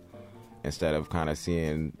individuals instead of kind of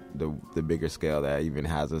seeing the bigger scale that even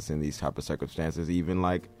has us in these type of circumstances, even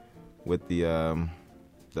like with the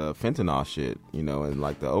fentanyl shit, and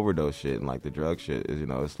like the overdose shit and like the drug shit is,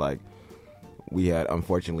 it's like we had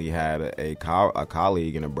unfortunately had a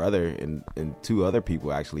colleague and a brother and two other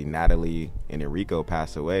people, actually, Natalie and Enrico,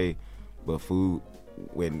 passed away. But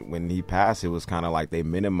when he passed, it was kind of like they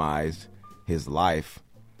minimized his life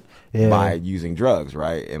by using drugs,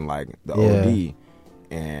 right? And like the OD.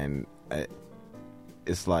 And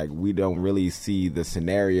it's like we don't really see the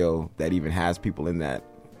scenario that even has people in that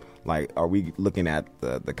Like, are we looking at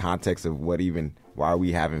the context of why are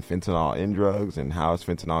we having fentanyl in drugs, and how is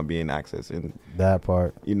fentanyl being accessed in that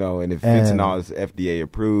part? You know, and if fentanyl is FDA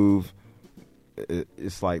approved,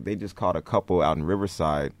 it's like they just caught a couple out in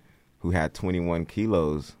Riverside who had 21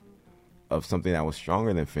 kilos of something that was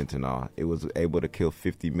stronger than fentanyl. It was able to kill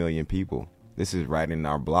 50 million people. This is right in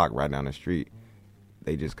our block, right down the street.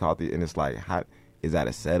 They just caught and it's like, how is that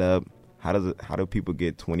a setup? How do people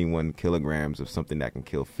get 21 kilograms of something that can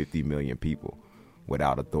kill 50 million people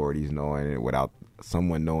without authorities knowing it, without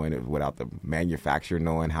someone knowing it, without the manufacturer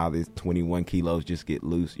knowing how these 21 kilos just get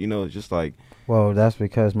loose? You know, it's just like... Well, that's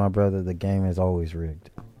because, my brother, the game is always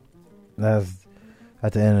rigged. That's,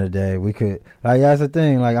 at the end of the day, we could... Like, that's the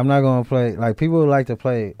thing. Like, I'm not going to play... Like, people like to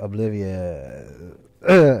play oblivious...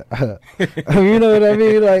 you know what I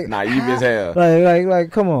mean? Like, naive as hell.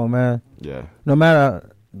 Like, come on, man. Yeah. No matter...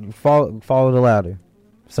 Follow the ladder.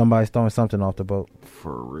 Somebody's throwing something off the boat.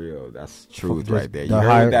 For real, that's truth Just right there. You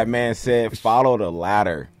heard what that man said? Follow the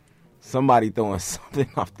ladder. Somebody throwing something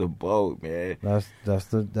off the boat, man. That's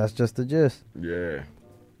just the gist. Yeah.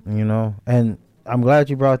 You know, and I'm glad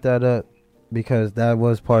you brought that up, because that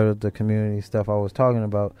was part of the community stuff I was talking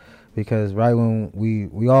about. Because right when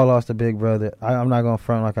we all lost a big brother, I'm not gonna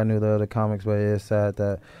front like I knew the other comics, but it is sad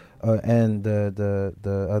that. And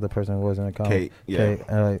the other person who wasn't a comic, Kate, yeah.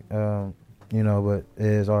 Kate, you know, but it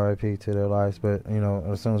is R.I.P. to their lives. But, you know,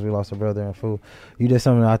 as soon as we lost a brother and fool, you did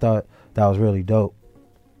something I thought that was really dope.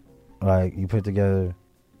 Like, you put together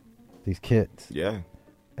these kits. Yeah.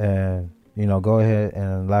 And, you know, go ahead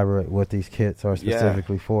and elaborate what these kits are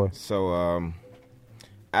specifically for. So,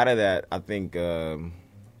 out of that, I think, you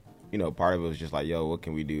know, part of it was just like, yo, what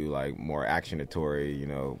can we do? Like, more actionatory, you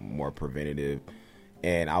know, more preventative.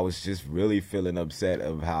 And I was just really feeling upset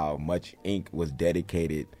of how much ink was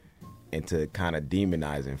dedicated into kind of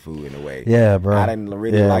demonizing food in a way. Yeah, bro. I didn't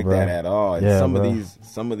really like that at all. And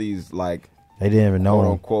some of these like, they didn't even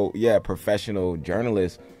know, quote unquote, professional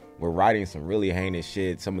journalists were writing some really heinous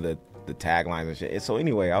shit. Some of the taglines and shit. And so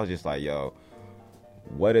anyway, I was just like, yo,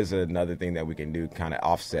 what is another thing that we can do kind of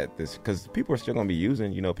offset this? Because people are still going to be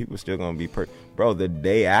using, you know, people are still going to be... Bro, the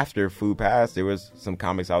day after food passed, there was some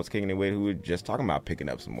comics I was kicking it with who were just talking about picking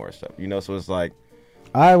up some more stuff, you know? So it's like...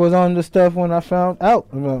 I was on the stuff when I found out.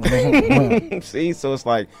 See? So it's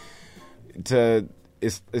like...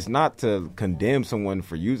 It's not to condemn someone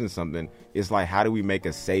for using something. It's like, how do we make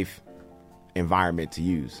a safe environment to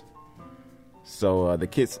use? So the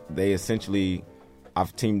kits, they essentially...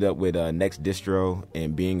 I've teamed up with Next Distro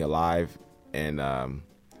and Being Alive, and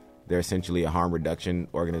they're essentially a harm reduction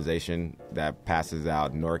organization that passes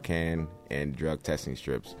out Narcan and drug testing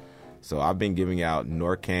strips. So I've been giving out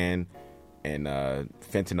Narcan and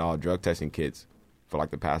fentanyl drug testing kits for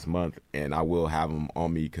like the past month, and I will have them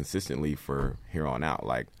on me consistently for here on out.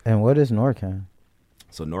 Like, and what is Narcan?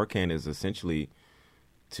 So Narcan is essentially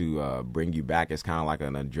to bring you back. It's kind of like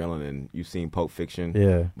an adrenaline. You've seen Pulp Fiction,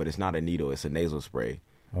 yeah, but it's not a needle. It's a nasal spray.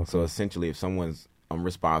 Okay. So essentially, if someone's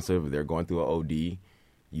unresponsive, they're going through an OD,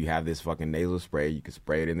 you have this fucking nasal spray. You can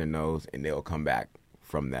spray it in their nose, and they'll come back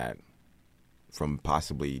from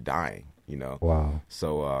possibly dying. You know. Wow.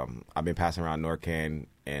 So I've been passing around Narcan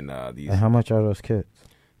and these. And how much are those kits?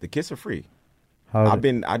 The kits are free.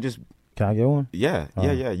 Can I get one? Yeah,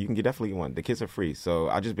 yeah. You can definitely get one. The kits are free. So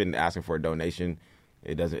I just been asking for a donation.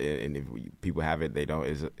 It doesn't, and if people have it, they don't.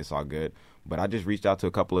 It's all good. But I just reached out to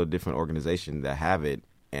a couple of different organizations that have it,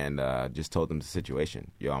 and just told them the situation.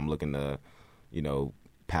 Yo, I'm looking to, you know,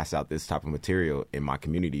 pass out this type of material in my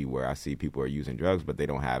community where I see people are using drugs, but they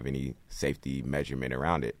don't have any safety measurement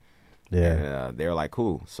around it. Yeah, and they're like,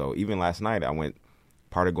 cool. So even last night, I went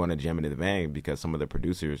part of going to Gem in the Van because some of the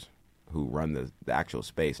producers who run the actual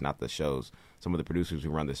space, not the shows, some of the producers who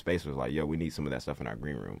run the space was like, yo, we need some of that stuff in our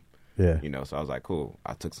green room. Yeah. You know, so I was like, cool.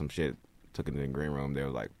 I took some shit, took it in the green room. They were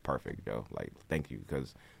like, perfect, yo. Like, thank you.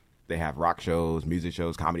 Because they have rock shows, music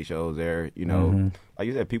shows, comedy shows there. You know, like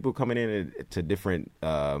you said, people coming in to different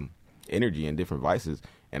energy and different vices.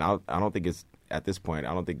 And I don't think it's, at this point,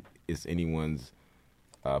 I don't think it's anyone's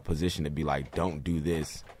position to be like, don't do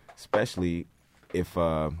this. Especially if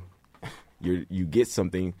you get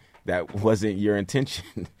something that wasn't your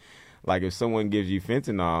intention. Like if someone gives you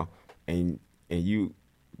fentanyl and you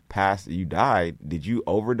died, did you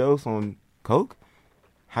overdose on coke?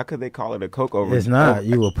 How could they call it a coke overdose? It's not.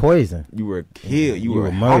 You were poisoned. You were killed. You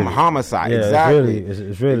were murdered. Homicide. Yeah, exactly.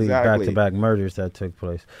 It's really exactly. back-to-back murders that took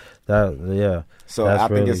place. So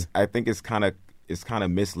I think it's kind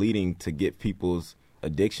of misleading to get people's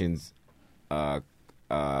addictions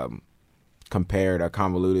compared or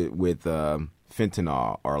convoluted with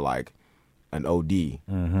fentanyl or like an OD.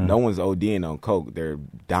 No one's ODing on coke. They're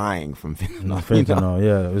dying from fentanyl. Fentanyl,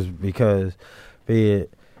 yeah. It was because,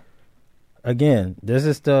 again, this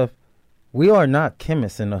is stuff. We are not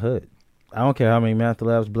chemists in the hood. I don't care how many meth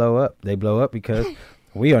labs blow up. They blow up because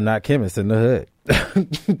we are not chemists in the hood.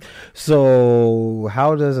 So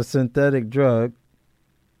how does a synthetic drug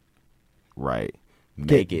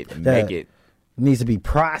make it needs to be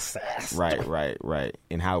processed? Right.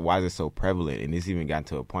 And why is it so prevalent? And it's even gotten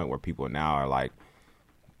to a point where people now are like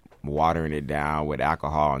watering it down with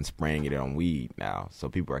alcohol and spraying it on weed now. So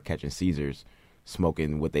people are catching seizures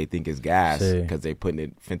smoking what they think is gas because they're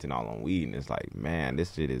putting fentanyl on weed. And it's like, man,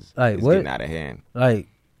 this shit is getting out of hand. Like,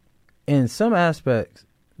 in some aspects,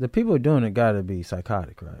 the people doing it got to be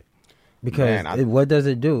psychotic, right? Because what does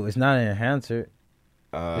it do? It's not an enhancer.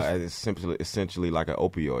 It's essentially like an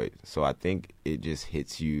opioid. So I think it just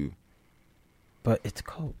hits you. But it's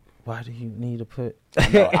coke. Why do you need to put?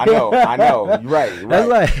 I know.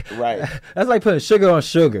 Right. That's like putting sugar on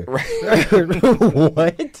sugar.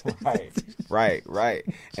 What? Right.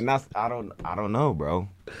 And that's I don't know, bro.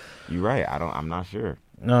 You're right. I'm not sure.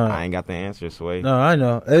 No, I ain't got the answer, Sway. No, I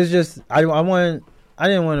know. It's just I didn't want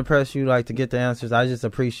to press you like to get the answers. I just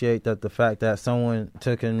appreciate that the fact that someone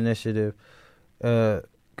took an initiative. Because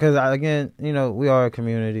again, we are a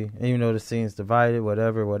community, and the scene's divided,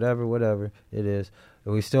 whatever it is.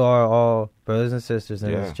 We still are all brothers and sisters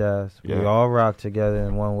in this jazz. We all rock together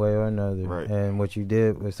in one way or another. Right. And what you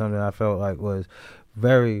did was something I felt like was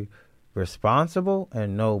very responsible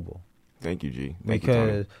and noble. Thank you, G.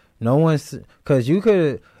 Because you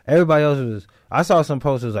could. Everybody else was. I saw some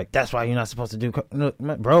posters like, that's why you're not supposed to do. No,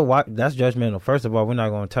 bro, why? That's judgmental. First of all, we're not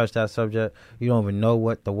going to touch that subject. You don't even know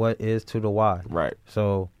what the what is to the why. Right.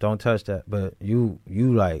 So don't touch that. But you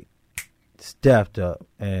like stepped up,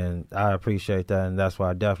 and I appreciate that, and that's why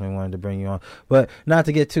I definitely wanted to bring you on. But not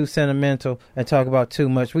to get too sentimental and talk about too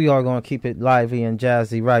much, we are going to keep it lively and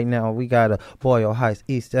jazzy right now. We got a Boyle Heights,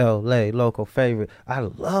 East LA local favorite. I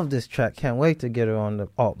love this track. Can't wait to get her on the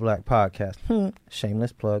Alt Black podcast.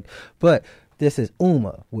 Shameless plug. But this is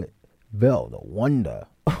Uma with Bell the Wonder.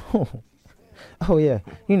 Oh yeah,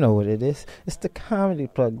 you know what it is. It's the comedy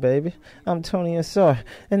plug, baby. I'm Tony Assar,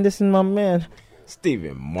 and this is my man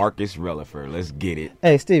Stephen Marcus Releford. Let's get it.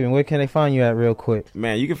 Hey, Stephen, where can they find you at real quick?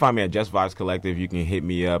 Man, you can find me at Just Vibes Collective. You can hit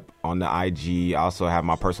me up on the IG. I also have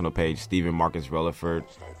my personal page, Stephen Marcus Releford,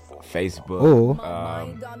 Facebook.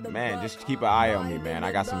 Man, just keep an eye on me, man.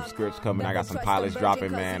 I got some scripts coming. I got some pilots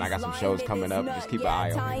dropping, man. I got some shows coming up. Just keep an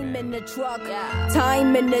eye on me, man.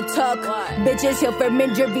 Time in the tuck. Bitches here from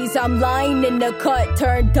injuries. I'm lying in the cut.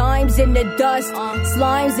 Turn dimes into dust.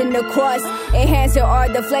 Slimes in the crust. Enhancer are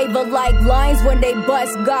the flavor like lines when they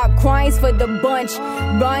bust. Got crimes for the bunch.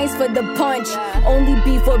 Rhymes for the punch. Only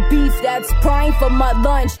beef for beef. That's prime for my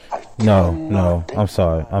lunch. No. I'm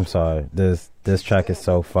sorry. This track is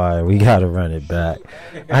so fire. We gotta run it back.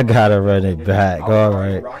 I gotta run it back. All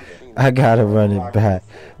right. I gotta run it back.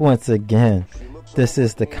 Once again, this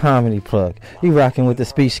is the comedy plug. You rocking with the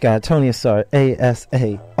speech guy, Tony Assar,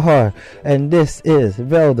 ASAR. And this is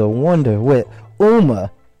Vel the Wonder with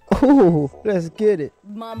Uma. Ooh, let's get it.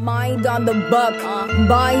 My mind on the buck,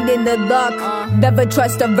 bind in the luck. Never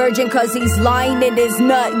trust a virgin cause he's lying in his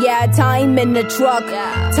nut. Yeah, time in the truck,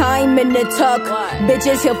 time in the tuck.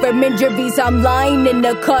 Bitches here from injuries, I'm lying in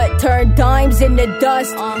the cut. Turn dimes into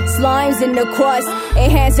dust, slimes in the crust.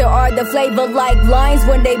 Enhancer are the flavor like lines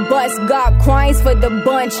when they bust. Got crimes for the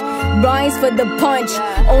bunch, rhymes for the punch.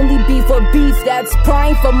 Only beef for beef, that's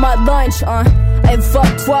prime for my lunch. And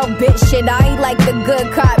fuck 12 bitch shit, I ain't like the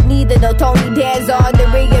good cop neither. No Tony dance on the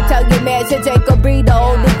ring and tell your man to take a breather.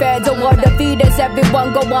 Only fans don't wanna feed us,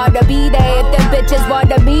 everyone gon' wanna be there. If them bitches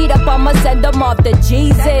wanna meet up, I'ma send them off to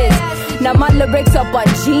Jesus. Now my lyrics up on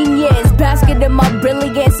genius, basking in my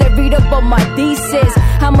brilliance and read up on my thesis.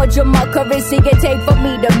 How much of my currency it take for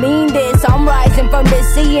me to mean this? I'm rising from the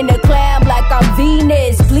sea in a clam like I'm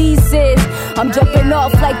Venus. Please sis, I'm jumping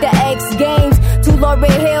off like the X Games to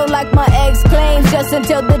Lauryn Hill like my ex claims, just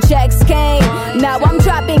until the checks came. Now I'm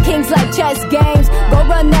dropping kings like chess games. Go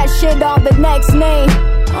run that shit on the next name.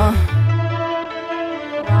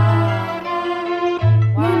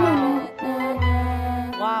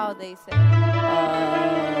 Wow, they say.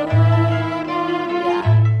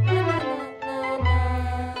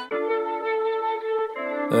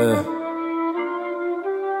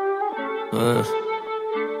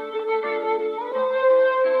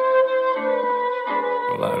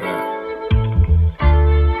 Like that.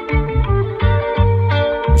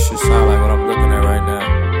 This shit sound like what I'm looking at right now.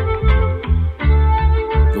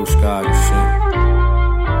 Blue sky and shit.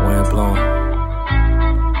 Wind blowing.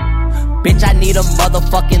 bitch, I need a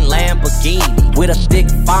motherfucking Lamborghini with a thick,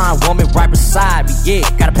 fine woman right beside me,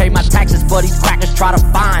 yeah. Gotta pay my taxes for these crackers try to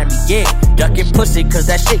find me, yeah. Ducking pussy, cause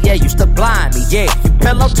that shit, yeah, used to blind me, yeah. You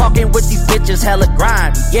pillow talking with these bitches, hella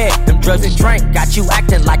grimy, yeah. Them drugs and drink got you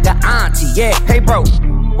acting like an auntie, yeah. Hey, bro,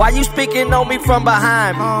 why you speaking on me from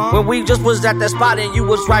behind me? When we just was at that spot and you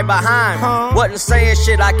was right behind me. Wasn't saying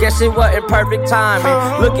shit, I guess it wasn't perfect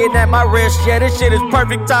timing. Looking at my wrist, yeah, this shit is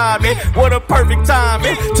perfect timing. What a perfect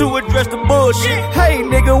timing to address the bullshit. Hey,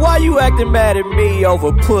 nigga, why you acting mad at me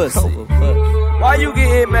over pussy? Why you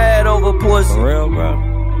getting mad over pussy? For real, bro?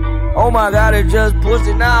 Oh my God, it's just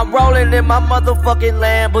pussy. Now I'm rolling in my motherfucking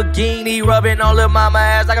Lamborghini, rubbing on lil' mama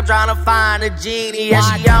ass like I'm trying to find a genie. Yeah,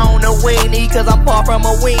 she on a weenie, cause I'm far from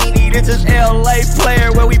a weenie. This is LA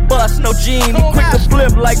player where we bust no genie. Quick to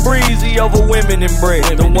flip like breezy over women and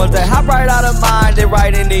bread. The ones that hop right out of mind and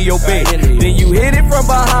right into your bed. Then you hit it from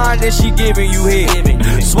behind and she giving you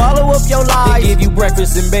head. Swallow up your lies, give you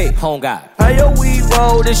breakfast in bed. Home God. How your weed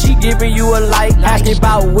roll and she giving you a light. Asking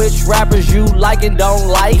about which rappers you like and don't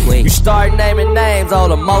like. You start naming names,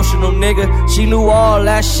 all emotional nigga. She knew all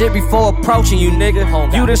that shit before approaching you,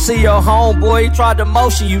 nigga. You done see your homeboy, he tried to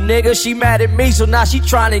motion you, nigga. She mad at me, so now she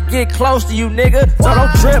trying to get close to you, nigga. So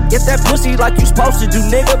don't trip, get that pussy like you supposed to do,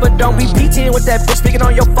 nigga. But don't be PTing with that bitch, speaking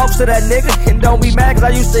on your folks to that nigga. And don't be mad cause I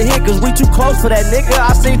used to hit, cause we too close for that nigga.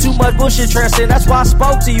 I seen too much bullshit transcend, that's why I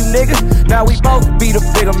spoke to you, nigga. Now we both be the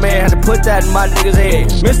bigger man, had to put that in my nigga's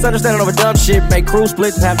head. Misunderstanding over dumb shit, make crew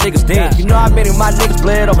splits and have niggas dead. You know how many of my niggas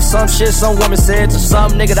bled over some shit some woman said to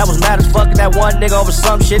some nigga that was mad as fuck at that one nigga over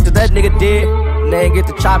some shit that nigga did. And they ain't get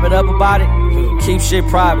to chop it up about it. Keep shit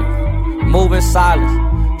private. Move in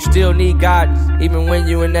silence. You still need guidance, even when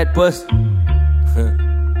you in that pussy.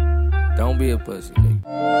 Don't be a pussy, nigga.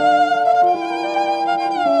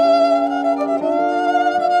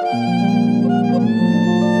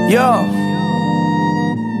 Yo.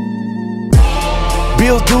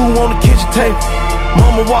 Bills due on the kitchen table.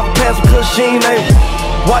 Mama walking past because she ain't able.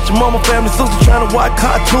 Watching mama family sister trying to watch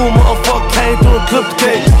cartoon. Motherfucker came through and clipped the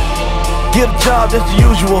cake. Get a job, that's the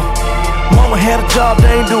usual. Mama had a job,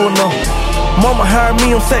 they ain't doing no. Mama hired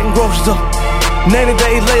me, I'm setting groceries up. 90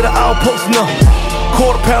 days later, I was posting up.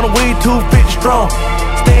 Quarter pound of weed, 250 strong.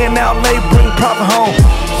 Staying out late, bring profit home.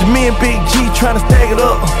 So me and Big G trying to stack it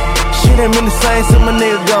up. Shit ain't been the same since my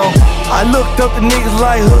nigga gone. I looked up the niggas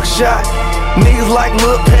like hook shot. Niggas like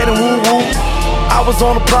Lil Pat and Woo Woo. I was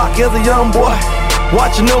on the block as a young boy,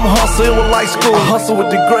 watching them hustle, it was like school. I hustle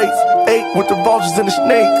with the greats, ate with the vultures and the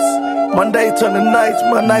snakes. My day turned to nights,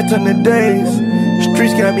 my night turned to days. The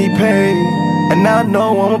streets got me paid, and now I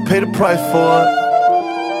know I'ma pay the price for it.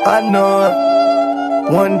 I know it,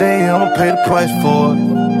 one day I'ma pay the price for it.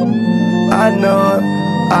 I know it,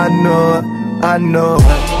 I know it, I know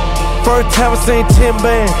it. First time I seen 10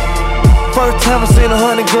 bands, first time I seen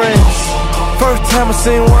 100 grams, first time I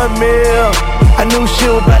seen 1 mil. I knew shit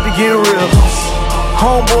was about to get real.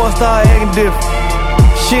 Homeboy started acting different.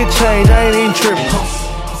 Shit changed, I ain't even tripping.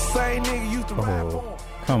 Oh,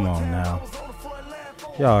 come on now.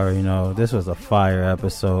 Y'all already know this was a fire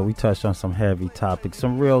episode. We touched on some heavy topics,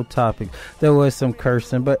 some real topics. There was some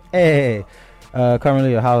cursing, but hey,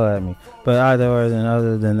 Carmelita, holla at me. But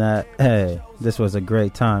other than that, hey, this was a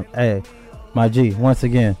great time. Hey, my G, once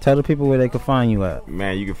again, tell the people where they can find you at.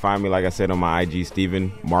 Man, you can find me, like I said, on my IG,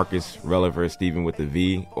 Steven Marcus Relevord, Steven with the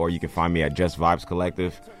V, or you can find me at Just Vibes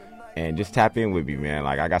Collective, and just tap in with me, man.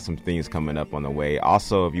 Like, I got some things coming up on the way.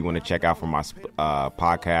 Also, if you want to check out from my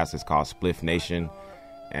podcast, it's called Spliff Nation,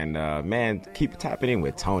 and man, keep tapping in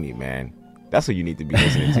with Tony, man. That's what you need to be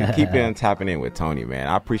listening to. Keep in tapping in with Tony, man.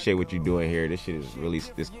 I appreciate what you're doing here. This shit is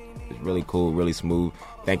really cool, really smooth.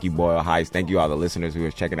 Thank you, Boyle Heights. Thank you all the listeners who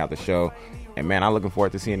are checking out the show. And man, I'm looking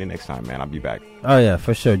forward to seeing you next time, man. I'll be back. Oh yeah,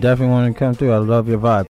 for sure. Definitely want to come through. I love your vibe.